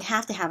 Anna, you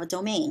have to have a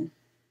domain.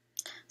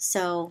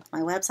 So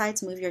my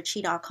website's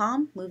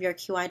moveyourchi.com,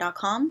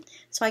 moveyourqi.com.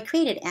 So I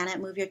created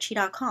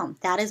Anna@moveyourchi.com.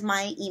 That is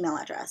my email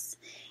address.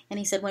 And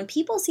he said, when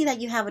people see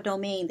that you have a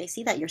domain, they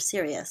see that you're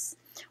serious.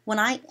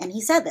 And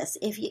he said this,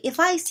 if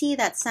I see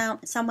that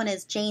someone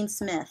is Jane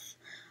Smith,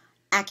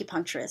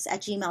 Acupuncturist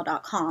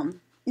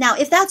 @gmail.com. Now,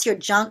 if that's your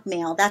junk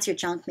mail, that's your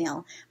junk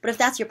mail. But if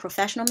that's your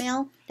professional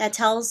mail, that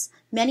tells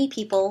many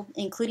people,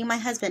 including my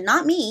husband,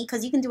 not me,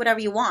 because you can do whatever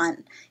you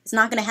want. It's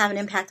not going to have an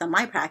impact on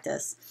my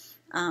practice.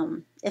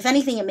 If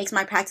anything, it makes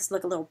my practice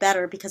look a little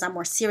better because I'm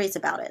more serious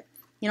about it.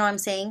 You know what I'm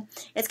saying?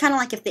 It's kind of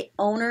like if the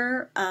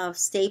owner of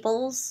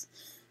Staples,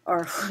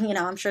 or, you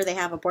know, I'm sure they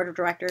have a board of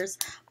directors,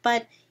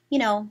 but, you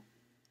know,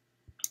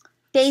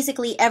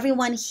 basically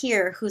everyone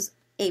here who's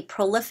a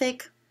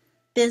prolific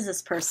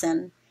business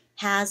person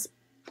has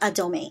a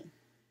domain.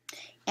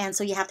 And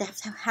so you have to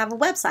have a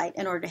website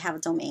in order to have a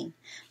domain.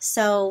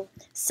 So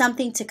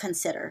something to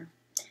consider.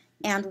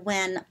 And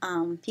when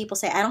people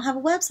say, I don't have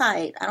a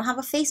website, I don't have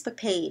a Facebook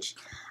page,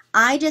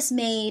 I just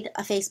made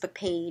a Facebook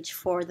page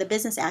for the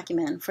Business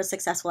Acumen for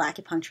Successful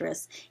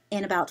Acupuncturists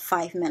in about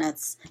 5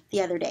 minutes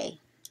the other day.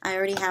 I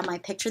already have my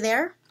picture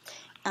there.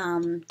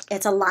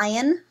 It's a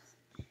lion,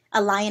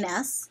 a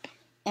lioness,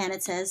 and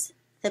it says,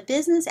 the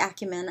Business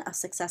Acumen of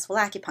Successful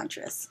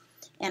Acupuncturists.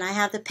 And I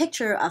have the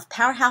picture of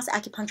Powerhouse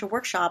Acupuncture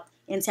Workshop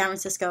in San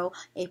Francisco,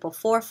 April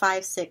 4,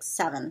 5, 6,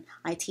 7.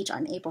 I teach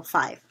on April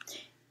 5.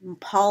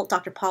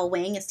 Dr. Paul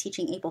Wang is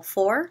teaching April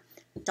 4.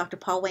 Dr.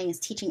 Paul Wang is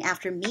teaching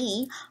after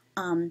me.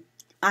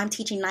 I'm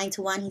teaching 9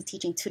 to 1. He's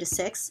teaching 2 to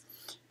 6.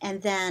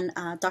 And then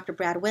Dr.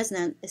 Brad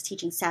Wisnan is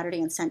teaching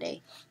Saturday and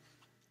Sunday.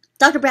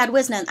 Dr. Brad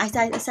Wisnan,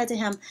 I said to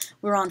him,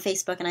 we were on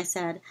Facebook, and I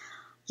said,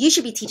 you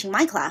should be teaching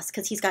my class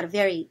because he's got a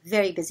very,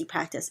 very busy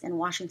practice in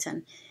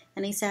Washington.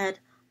 And he said,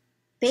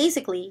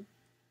 basically,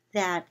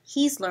 that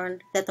he's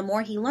learned that the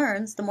more he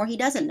learns, the more he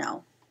doesn't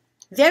know.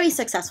 Very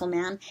successful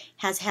man,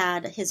 has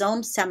had his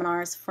own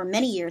seminars for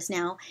many years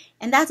now,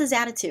 and that's his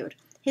attitude.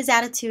 His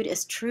attitude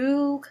is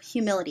true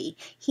humility.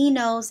 He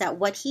knows that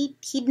what he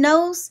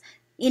knows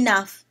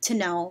enough to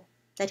know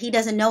that he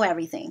doesn't know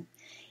everything.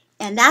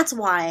 And that's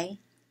why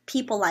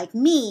people like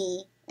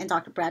me and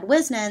Dr. Brad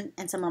Wisnan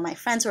and some of my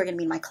friends who are going to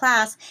be in my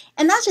class,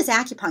 and that's just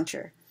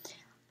acupuncture.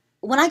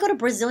 When I go to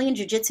Brazilian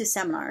Jiu-Jitsu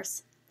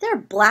seminars, there are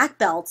black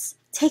belts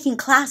taking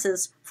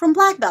classes from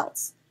black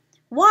belts.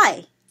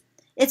 Why?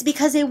 It's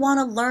because they want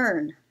to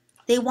learn.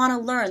 They want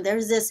to learn.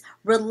 There's this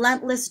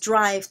relentless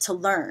drive to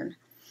learn.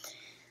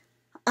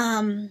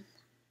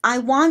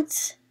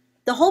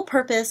 The whole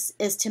purpose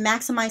is to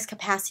maximize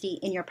capacity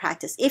in your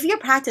practice. If your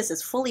practice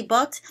is fully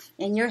booked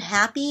and you're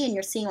happy and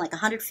you're seeing like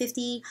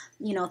 150,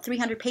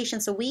 300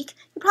 patients a week,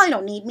 you probably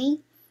don't need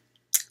me.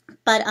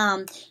 But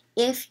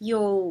if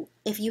you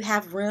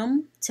have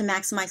room to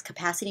maximize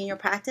capacity in your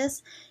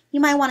practice, you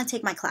might want to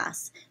take my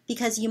class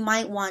because you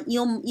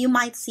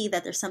might see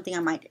that there's something I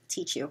might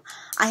teach you.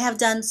 I have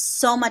done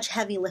so much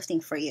heavy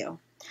lifting for you.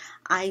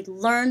 I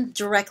learned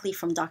directly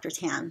from Dr.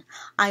 Tan.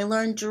 I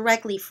learned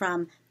directly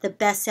from the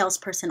best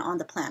salesperson on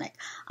the planet.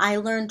 I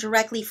learned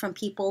directly from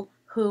people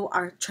who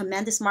are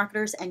tremendous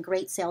marketers and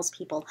great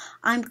salespeople.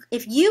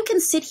 If you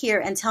can sit here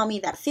and tell me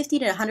that 50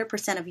 to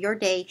 100% of your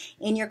day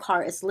in your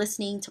car is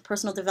listening to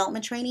personal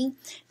development training,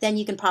 then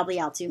you can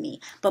probably outdo me.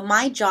 But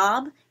my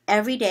job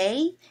every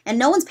day, and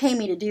no one's paying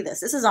me to do this.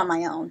 This is on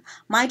my own.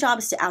 My job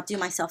is to outdo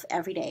myself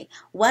every day.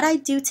 What I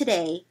do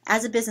today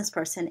as a business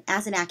person,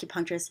 as an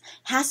acupuncturist,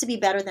 has to be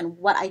better than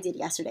what I did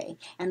yesterday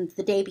and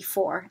the day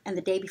before and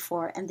the day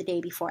before and the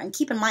day before. And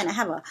keep in mind, I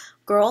have a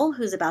girl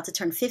who's about to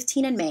turn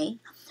 15 in May.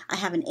 I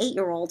have an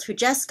 8-year-old who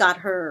just got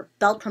her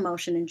belt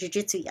promotion in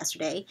jiu-jitsu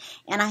yesterday,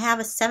 and I have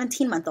a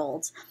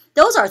 17-month-old.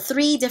 Those are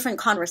 3 different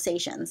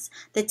conversations.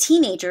 The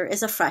teenager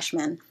is a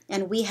freshman,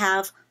 and we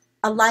have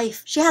a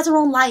life. She has her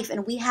own life,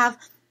 and we have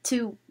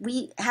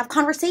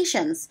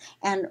conversations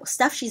and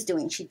stuff she's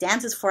doing. She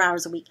dances 4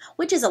 hours a week,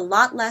 which is a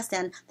lot less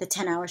than the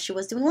 10 hours she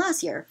was doing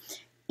last year.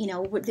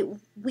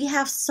 We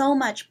have so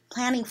much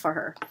planning for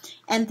her.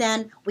 And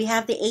then we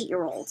have the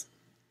 8-year-old.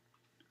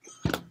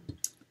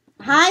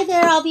 Hi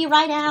there, I'll be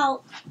right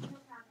out.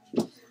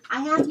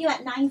 I have you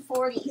at 9:40,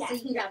 so you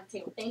can grab the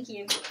table. Thank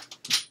you.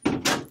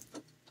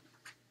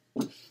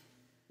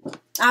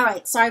 All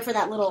right, sorry for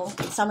that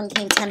someone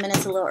came 10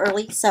 minutes a little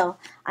early, so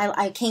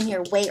I came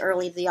here way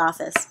early to the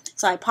office.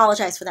 So I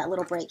apologize for that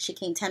little break. She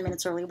came 10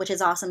 minutes early, which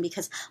is awesome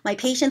because my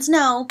patients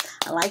know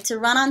I like to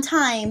run on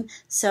time.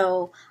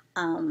 So,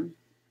 I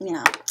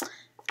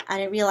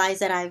didn't realize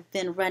that I've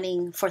been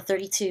running for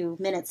 32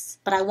 minutes,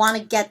 but I want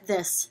to get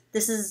this.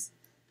 This is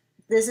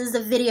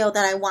the video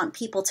that I want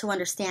people to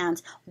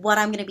understand what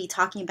I'm going to be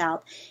talking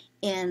about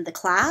in the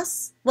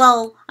class.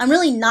 Well, I'm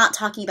really not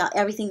talking about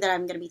everything that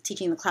I'm going to be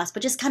teaching in the class,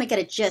 but just kind of get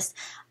a gist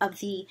of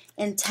the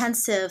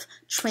intensive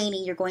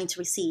training you're going to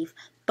receive,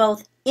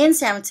 both in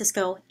San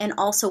Francisco and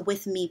also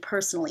with me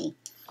personally.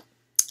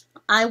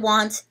 I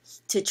want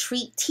to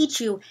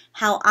teach you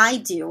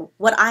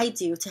what I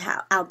do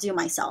to outdo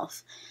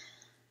myself.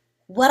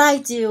 What I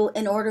do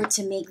in order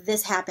to make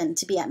this happen,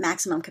 to be at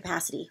maximum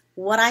capacity.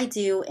 What I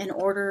do in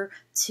order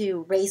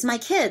to raise my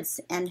kids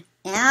and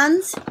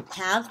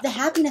have the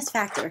happiness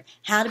factor,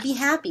 how to be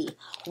happy.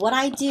 What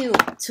I do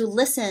to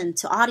listen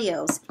to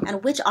audios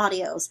and which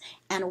audios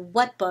and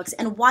what books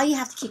and why you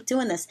have to keep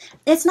doing this.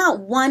 It's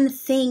not one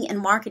thing in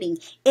marketing.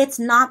 It's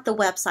not the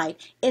website.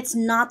 It's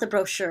not the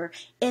brochure.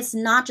 It's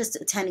not just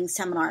attending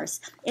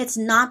seminars. It's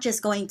not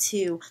just going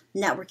to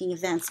networking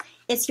events.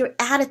 It's your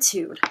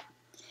attitude.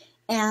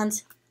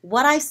 And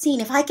what I've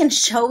seen, if I can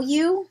show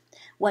you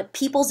what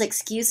people's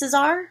excuses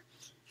are,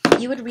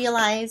 you would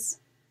realize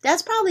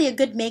that's probably a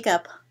good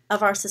makeup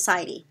of our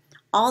society.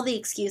 All the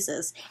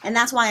excuses. And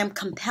that's why I'm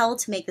compelled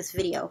to make this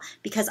video,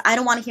 because I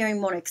don't want to hear any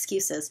more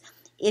excuses.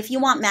 If you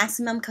want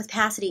maximum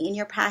capacity in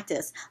your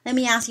practice, let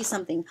me ask you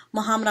something.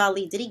 Muhammad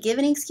Ali, did he give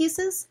any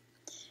excuses?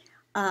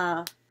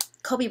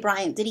 Kobe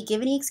Bryant, did he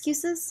give any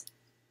excuses?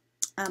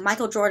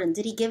 Michael Jordan,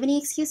 did he give any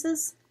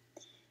excuses?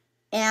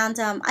 And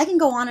I can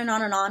go on and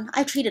on and on.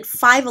 I've treated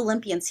 5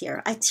 Olympians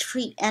here. I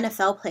treat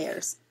NFL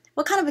players.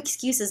 What kind of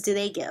excuses do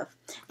they give?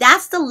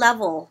 That's the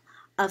level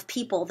of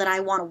people that I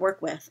want to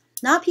work with.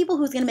 Not people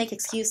who's going to make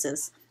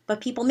excuses, but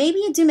people, maybe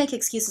you do make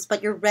excuses,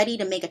 but you're ready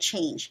to make a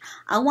change.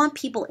 I want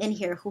people in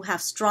here who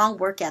have strong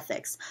work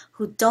ethics,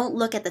 who don't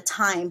look at the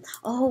time.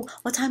 Oh,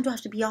 what time do I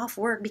have to be off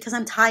work because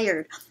I'm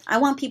tired? I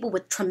want people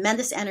with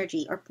tremendous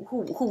energy, or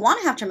who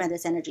want to have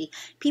tremendous energy.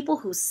 People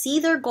who see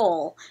their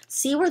goal,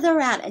 see where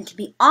they're at, and can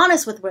be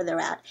honest with where they're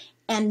at,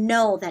 and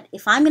know that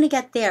if I'm going to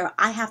get there,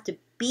 I have to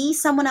be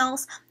someone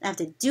else. I have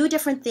to do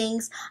different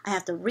things. I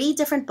have to read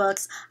different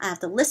books. I have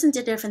to listen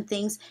to different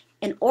things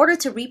in order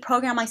to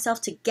reprogram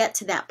myself to get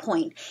to that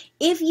point.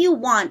 If you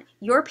want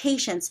your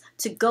patients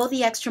to go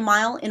the extra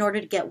mile in order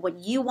to get what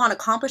you want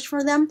accomplished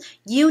for them,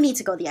 you need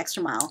to go the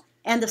extra mile.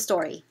 End of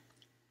story.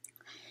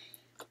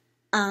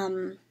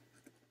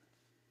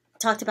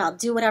 Talked about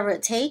do whatever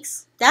it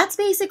takes. That's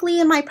basically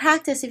in my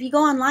practice. If you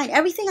go online,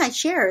 everything I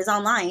share is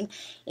online.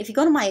 If you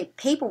go to my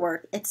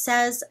paperwork, it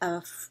says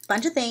a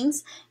bunch of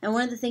things, and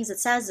one of the things it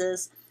says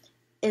is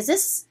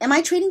this, am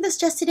I treating this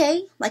just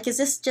today? Like, is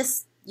this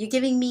just you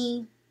giving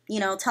me,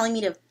 telling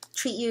me to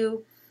treat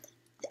you,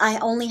 I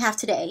only have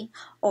today?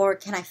 Or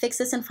can I fix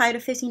this in 5 to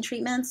 15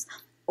 treatments?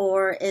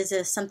 Or is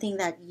this something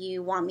that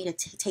you want me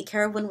to take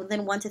care of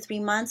within 1 to 3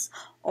 months?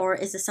 Or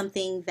is this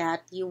something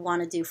that you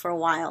want to do for a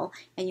while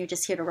and you're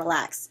just here to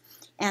relax?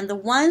 And the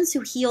ones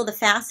who heal the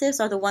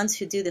fastest are the ones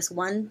who do this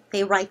one,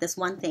 they write this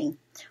one thing,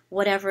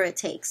 whatever it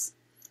takes.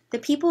 The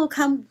people who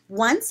come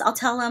once, I'll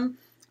tell them,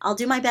 I'll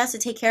do my best to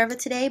take care of it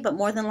today, but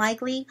more than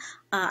likely,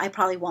 I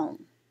probably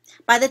won't.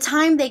 By the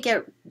time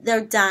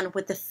they're done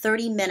with the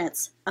 30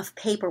 minutes of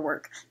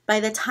paperwork, by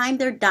the time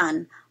they're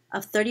done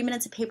of 30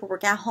 minutes of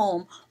paperwork at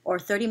home or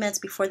 30 minutes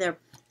before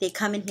they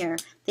come in here,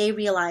 they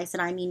realize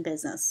that I mean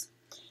business.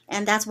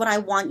 And that's what I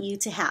want you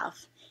to have,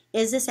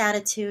 is this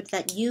attitude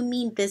that you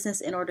mean business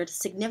in order to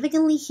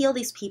significantly heal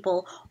these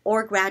people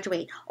or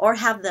graduate, or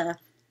have the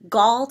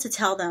gall to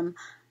tell them,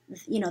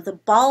 the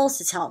balls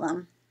to tell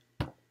them,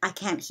 I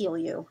can't heal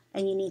you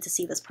and you need to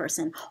see this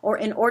person. Or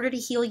in order to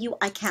heal you,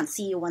 I can't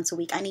see you once a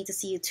week. I need to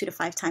see you 2 to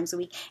 5 times a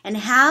week. And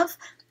have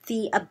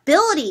the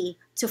ability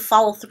to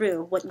follow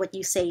through what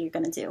you say you're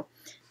going to do.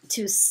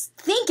 To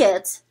think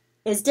it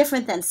is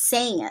different than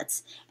saying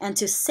it. And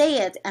to say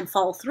it and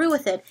follow through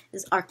with it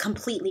are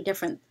completely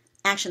different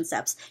action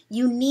steps.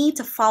 You need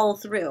to follow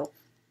through.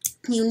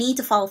 You need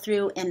to follow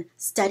through in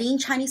studying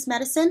Chinese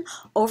medicine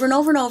over and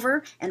over and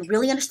over, and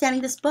really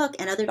understanding this book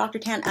and other Dr.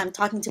 Tan. I'm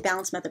talking to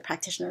balanced method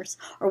practitioners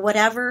or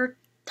whatever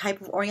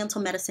type of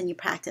oriental medicine you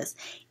practice.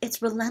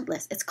 It's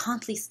relentless. It's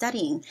constantly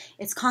studying.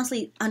 It's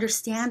constantly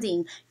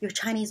understanding your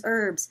Chinese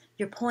herbs,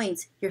 your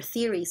points, your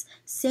theories.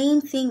 Same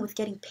thing with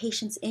getting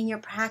patients in your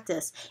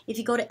practice. If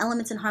you go to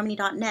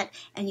elementsinharmony.net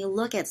and you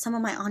look at some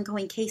of my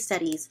ongoing case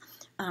studies,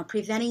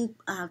 preventing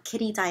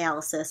kidney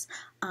dialysis,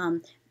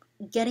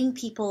 getting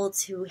people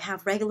to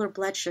have regular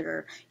blood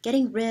sugar,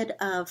 getting rid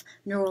of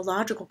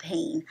neurological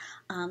pain,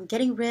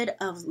 getting rid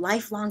of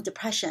lifelong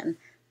depression.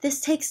 This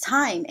takes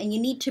time, and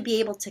you need to be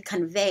able to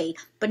convey,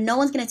 but no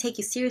one's going to take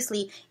you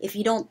seriously if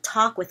you don't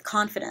talk with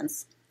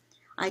confidence.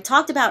 I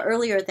talked about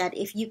earlier that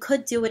if you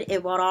could do it,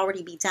 it would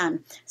already be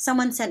done.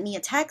 Someone sent me a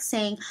text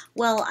saying,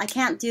 well, I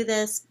can't do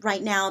this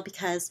right now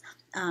because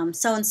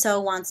so-and-so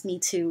wants me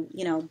to,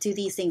 do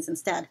these things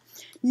instead.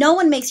 No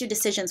one makes your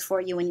decisions for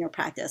you in your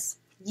practice.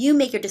 You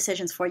make your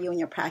decisions for you in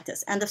your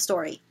practice. End of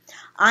story.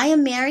 I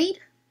am married.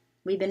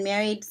 We've been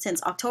married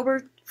since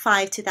October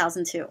 5,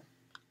 2002.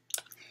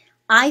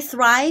 I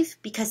thrive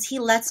because he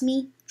lets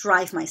me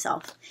drive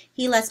myself.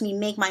 He lets me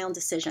make my own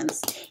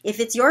decisions. If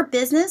it's your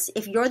business,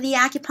 if you're the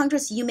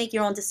acupuncturist, you make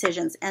your own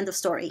decisions. End of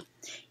story.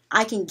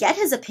 I can get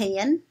his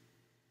opinion.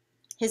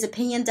 His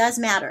opinion does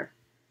matter.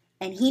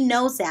 And he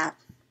knows that.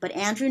 But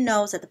Andrew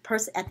knows that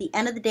at the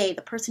end of the day,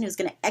 the person who's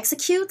going to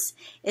execute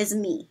is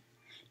me.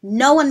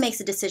 No one makes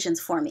the decisions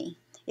for me.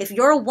 If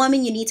you're a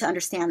woman, you need to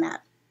understand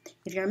that.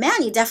 If you're a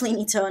man, you definitely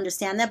need to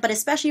understand that, but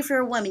especially if you're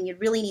a woman, you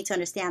really need to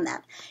understand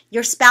that.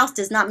 Your spouse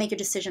does not make your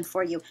decision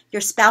for you.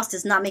 Your spouse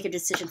does not make your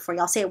decision for you.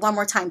 I'll say it one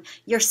more time.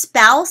 Your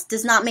spouse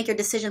does not make your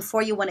decision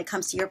for you when it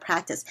comes to your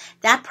practice.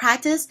 That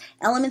practice,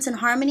 Elements in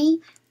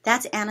Harmony,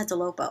 that's Anna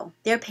Dolopo.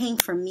 They're paying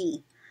for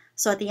me.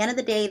 So at the end of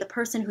the day, the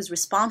person who's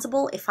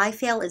responsible if I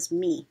fail is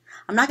me.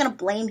 I'm not going to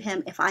blame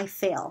him if I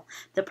fail.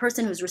 The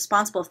person who's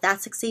responsible if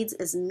that succeeds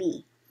is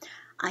me.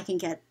 I can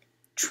get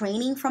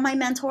training from my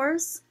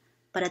mentors,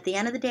 but at the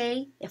end of the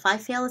day, if I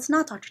fail, it's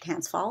not Dr.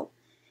 Tan's fault.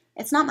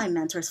 It's not my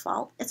mentor's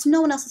fault. It's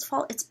no one else's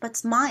fault.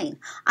 It's mine.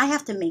 I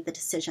have to make the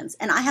decisions,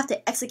 and I have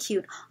to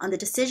execute on the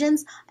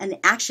decisions and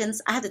the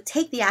actions. I have to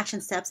take the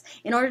action steps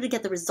in order to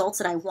get the results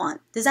that I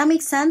want. Does that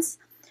make sense?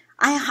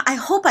 I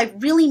hope I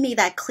really made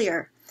that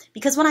clear,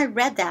 because when I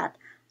read that,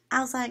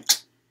 I was like,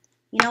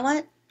 you know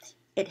what?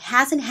 It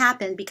hasn't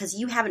happened because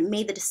you haven't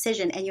made the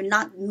decision and you're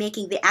not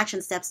making the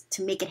action steps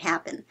to make it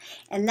happen.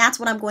 And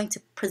that's what I'm going to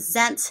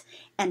present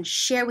and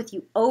share with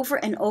you over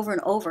and over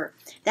and over.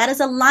 That is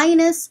a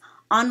lioness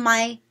on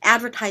my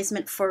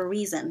advertisement for a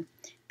reason,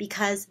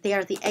 because they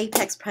are the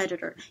apex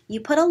predator. You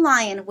put a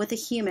lion with a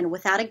human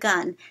without a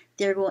gun,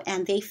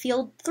 and they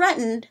feel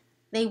threatened,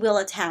 they will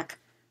attack.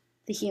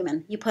 the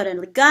human. You put a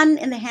gun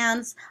in the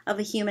hands of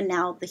a human,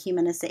 now the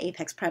human is the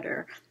apex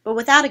predator. But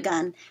without a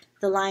gun,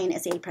 the lion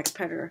is the apex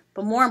predator.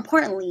 But more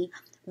importantly,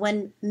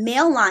 when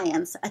male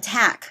lions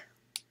attack,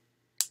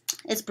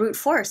 it's brute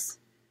force.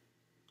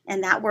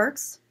 And that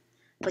works.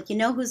 But you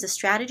know who's the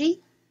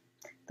strategy?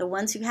 The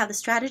ones who have the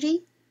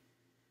strategy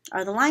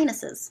are the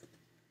lionesses.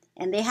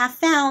 And they have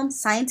found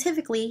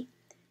scientifically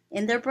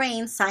in their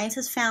brains, science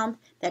has found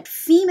that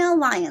female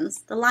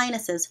lions, the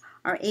lionesses,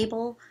 are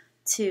able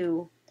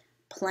to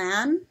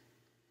plan,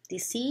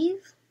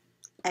 deceive,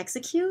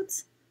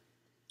 execute.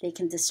 They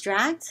can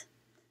distract.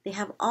 They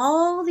have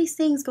all these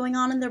things going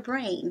on in their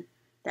brain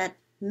that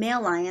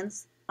male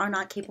lions are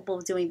not capable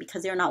of doing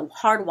because they're not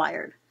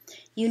hardwired.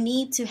 You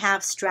need to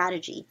have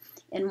strategy.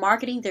 In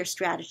marketing, their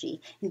strategy.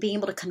 In being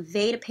able to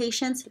convey to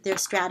patients, their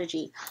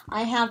strategy.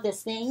 I have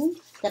this thing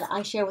that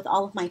I share with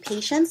all of my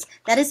patients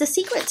that is a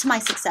secret to my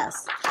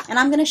success. And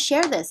I'm going to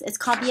share this. It's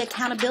called the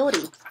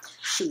accountability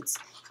sheets.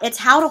 It's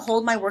how to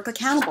hold my work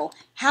accountable.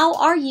 How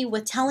are you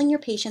with telling your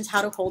patients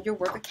how to hold your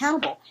work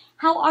accountable?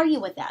 How are you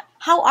with that?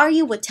 How are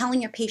you with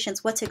telling your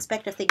patients what to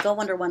expect if they go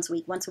under once a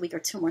week, or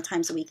 2 more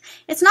times a week?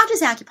 It's not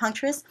just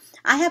acupuncturists.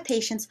 I have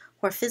patients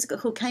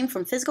who came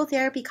from physical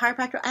therapy,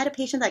 chiropractor. I had a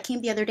patient that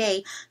came the other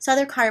day, saw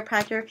their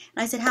chiropractor, and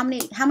I said,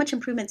 how much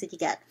improvement did you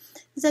get?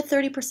 He said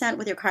 30%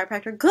 with your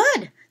chiropractor.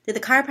 Good. Did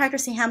the chiropractor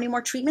say how many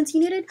more treatments you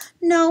needed?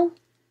 No.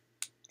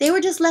 They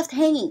were just left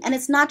hanging. And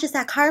it's not just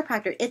that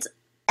chiropractor. It's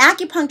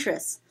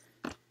acupuncturists.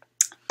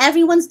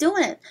 Everyone's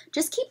doing it.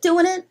 Just keep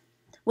doing it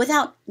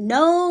without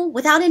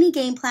any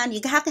game plan.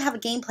 You have to have a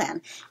game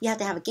plan. You have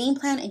to have a game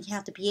plan, and you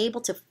have to be able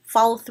to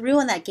follow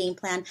through on that game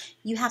plan.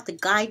 You have to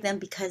guide them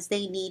because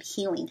they need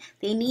healing.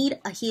 They need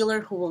a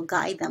healer who will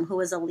guide them, who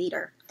is a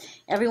leader.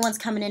 Everyone's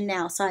coming in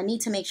now, so I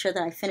need to make sure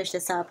that I finish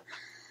this up.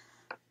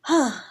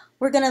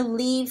 We're going to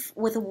leave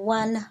with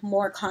one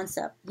more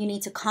concept. You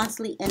need to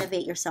constantly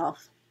innovate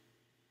yourself.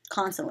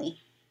 Constantly.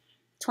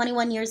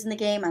 21 years in the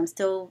game, I'm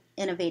still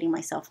innovating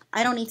myself.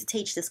 I don't need to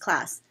teach this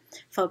class.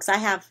 Folks, I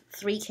have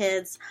 3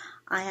 kids.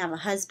 I have a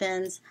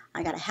husband.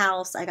 I got a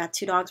house. I got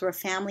 2 dogs. We're a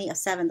family of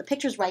 7. The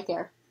picture's right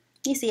there.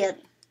 You see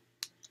it.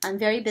 I'm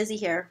very busy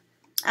here.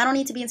 I don't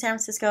need to be in San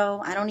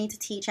Francisco. I don't need to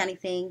teach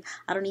anything.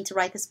 I don't need to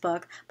write this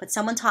book. But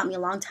someone taught me a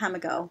long time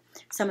ago,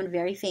 someone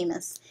very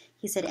famous.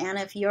 He said,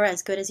 Anna, if you're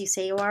as good as you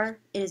say you are,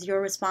 it is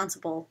your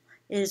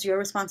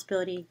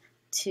responsibility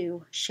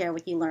to share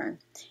what you learn.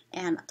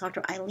 And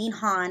Dr. Eileen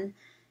Hahn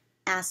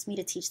asked me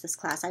to teach this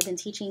class. I've been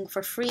teaching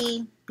for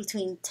free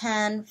between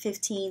 10,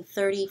 15,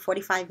 30,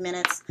 45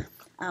 minutes.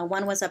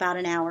 One was about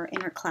an hour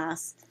in her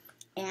class,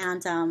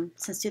 and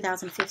since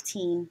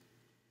 2015.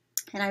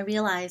 And I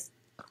realized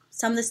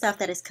some of the stuff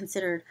that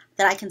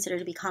I consider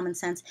to be common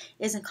sense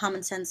isn't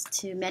common sense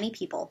to many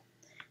people.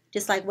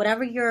 Just like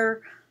whatever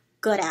you're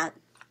good at,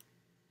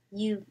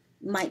 you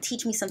might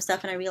teach me some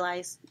stuff and I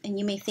realize, and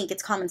you may think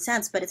it's common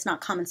sense, but it's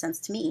not common sense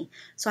to me.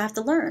 So I have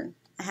to learn.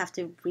 I have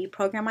to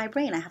reprogram my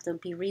brain. I have to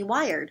be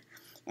rewired.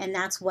 And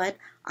that's what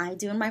I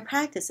do in my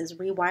practice, is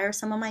rewire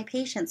some of my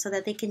patients so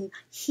that they can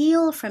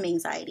heal from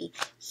anxiety,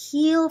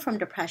 heal from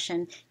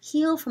depression,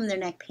 heal from their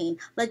neck pain,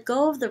 let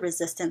go of the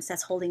resistance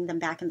that's holding them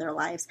back in their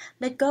lives,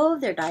 let go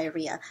of their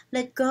diarrhea,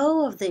 let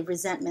go of the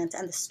resentment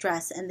and the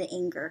stress and the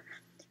anger.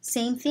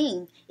 Same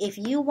thing. If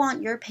you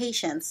want your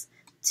patients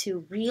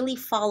to really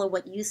follow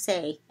what you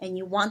say and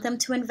you want them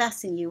to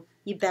invest in you,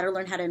 you better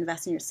learn how to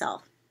invest in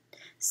yourself.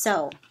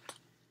 So,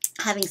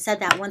 having said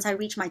that, once I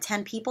reach my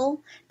 10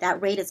 people, that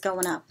rate is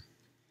going up.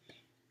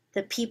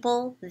 The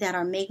people that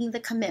are making the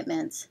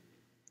commitment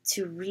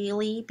to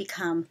really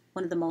become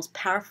one of the most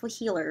powerful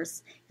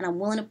healers, and I'm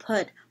willing to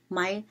put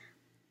my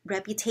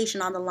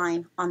reputation on the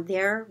line on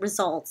their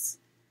results,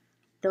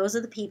 those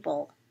are the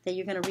people that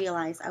you're going to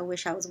realize, I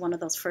wish I was one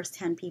of those first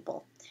 10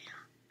 people.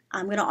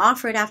 I'm going to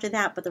offer it after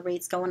that, but the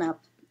rate's going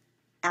up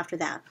after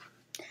that.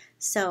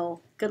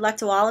 So good luck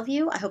to all of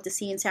you. I hope to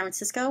see you in San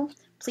Francisco.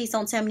 Please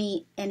don't send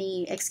me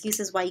any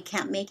excuses why you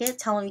can't make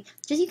it.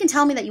 You can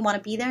tell me that you want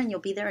to be there and you'll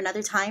be there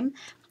another time.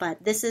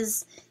 But this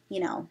is,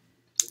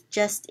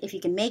 just if you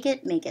can make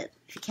it, make it.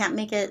 If you can't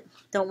make it,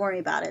 don't worry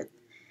about it.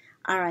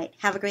 All right.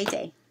 Have a great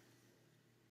day.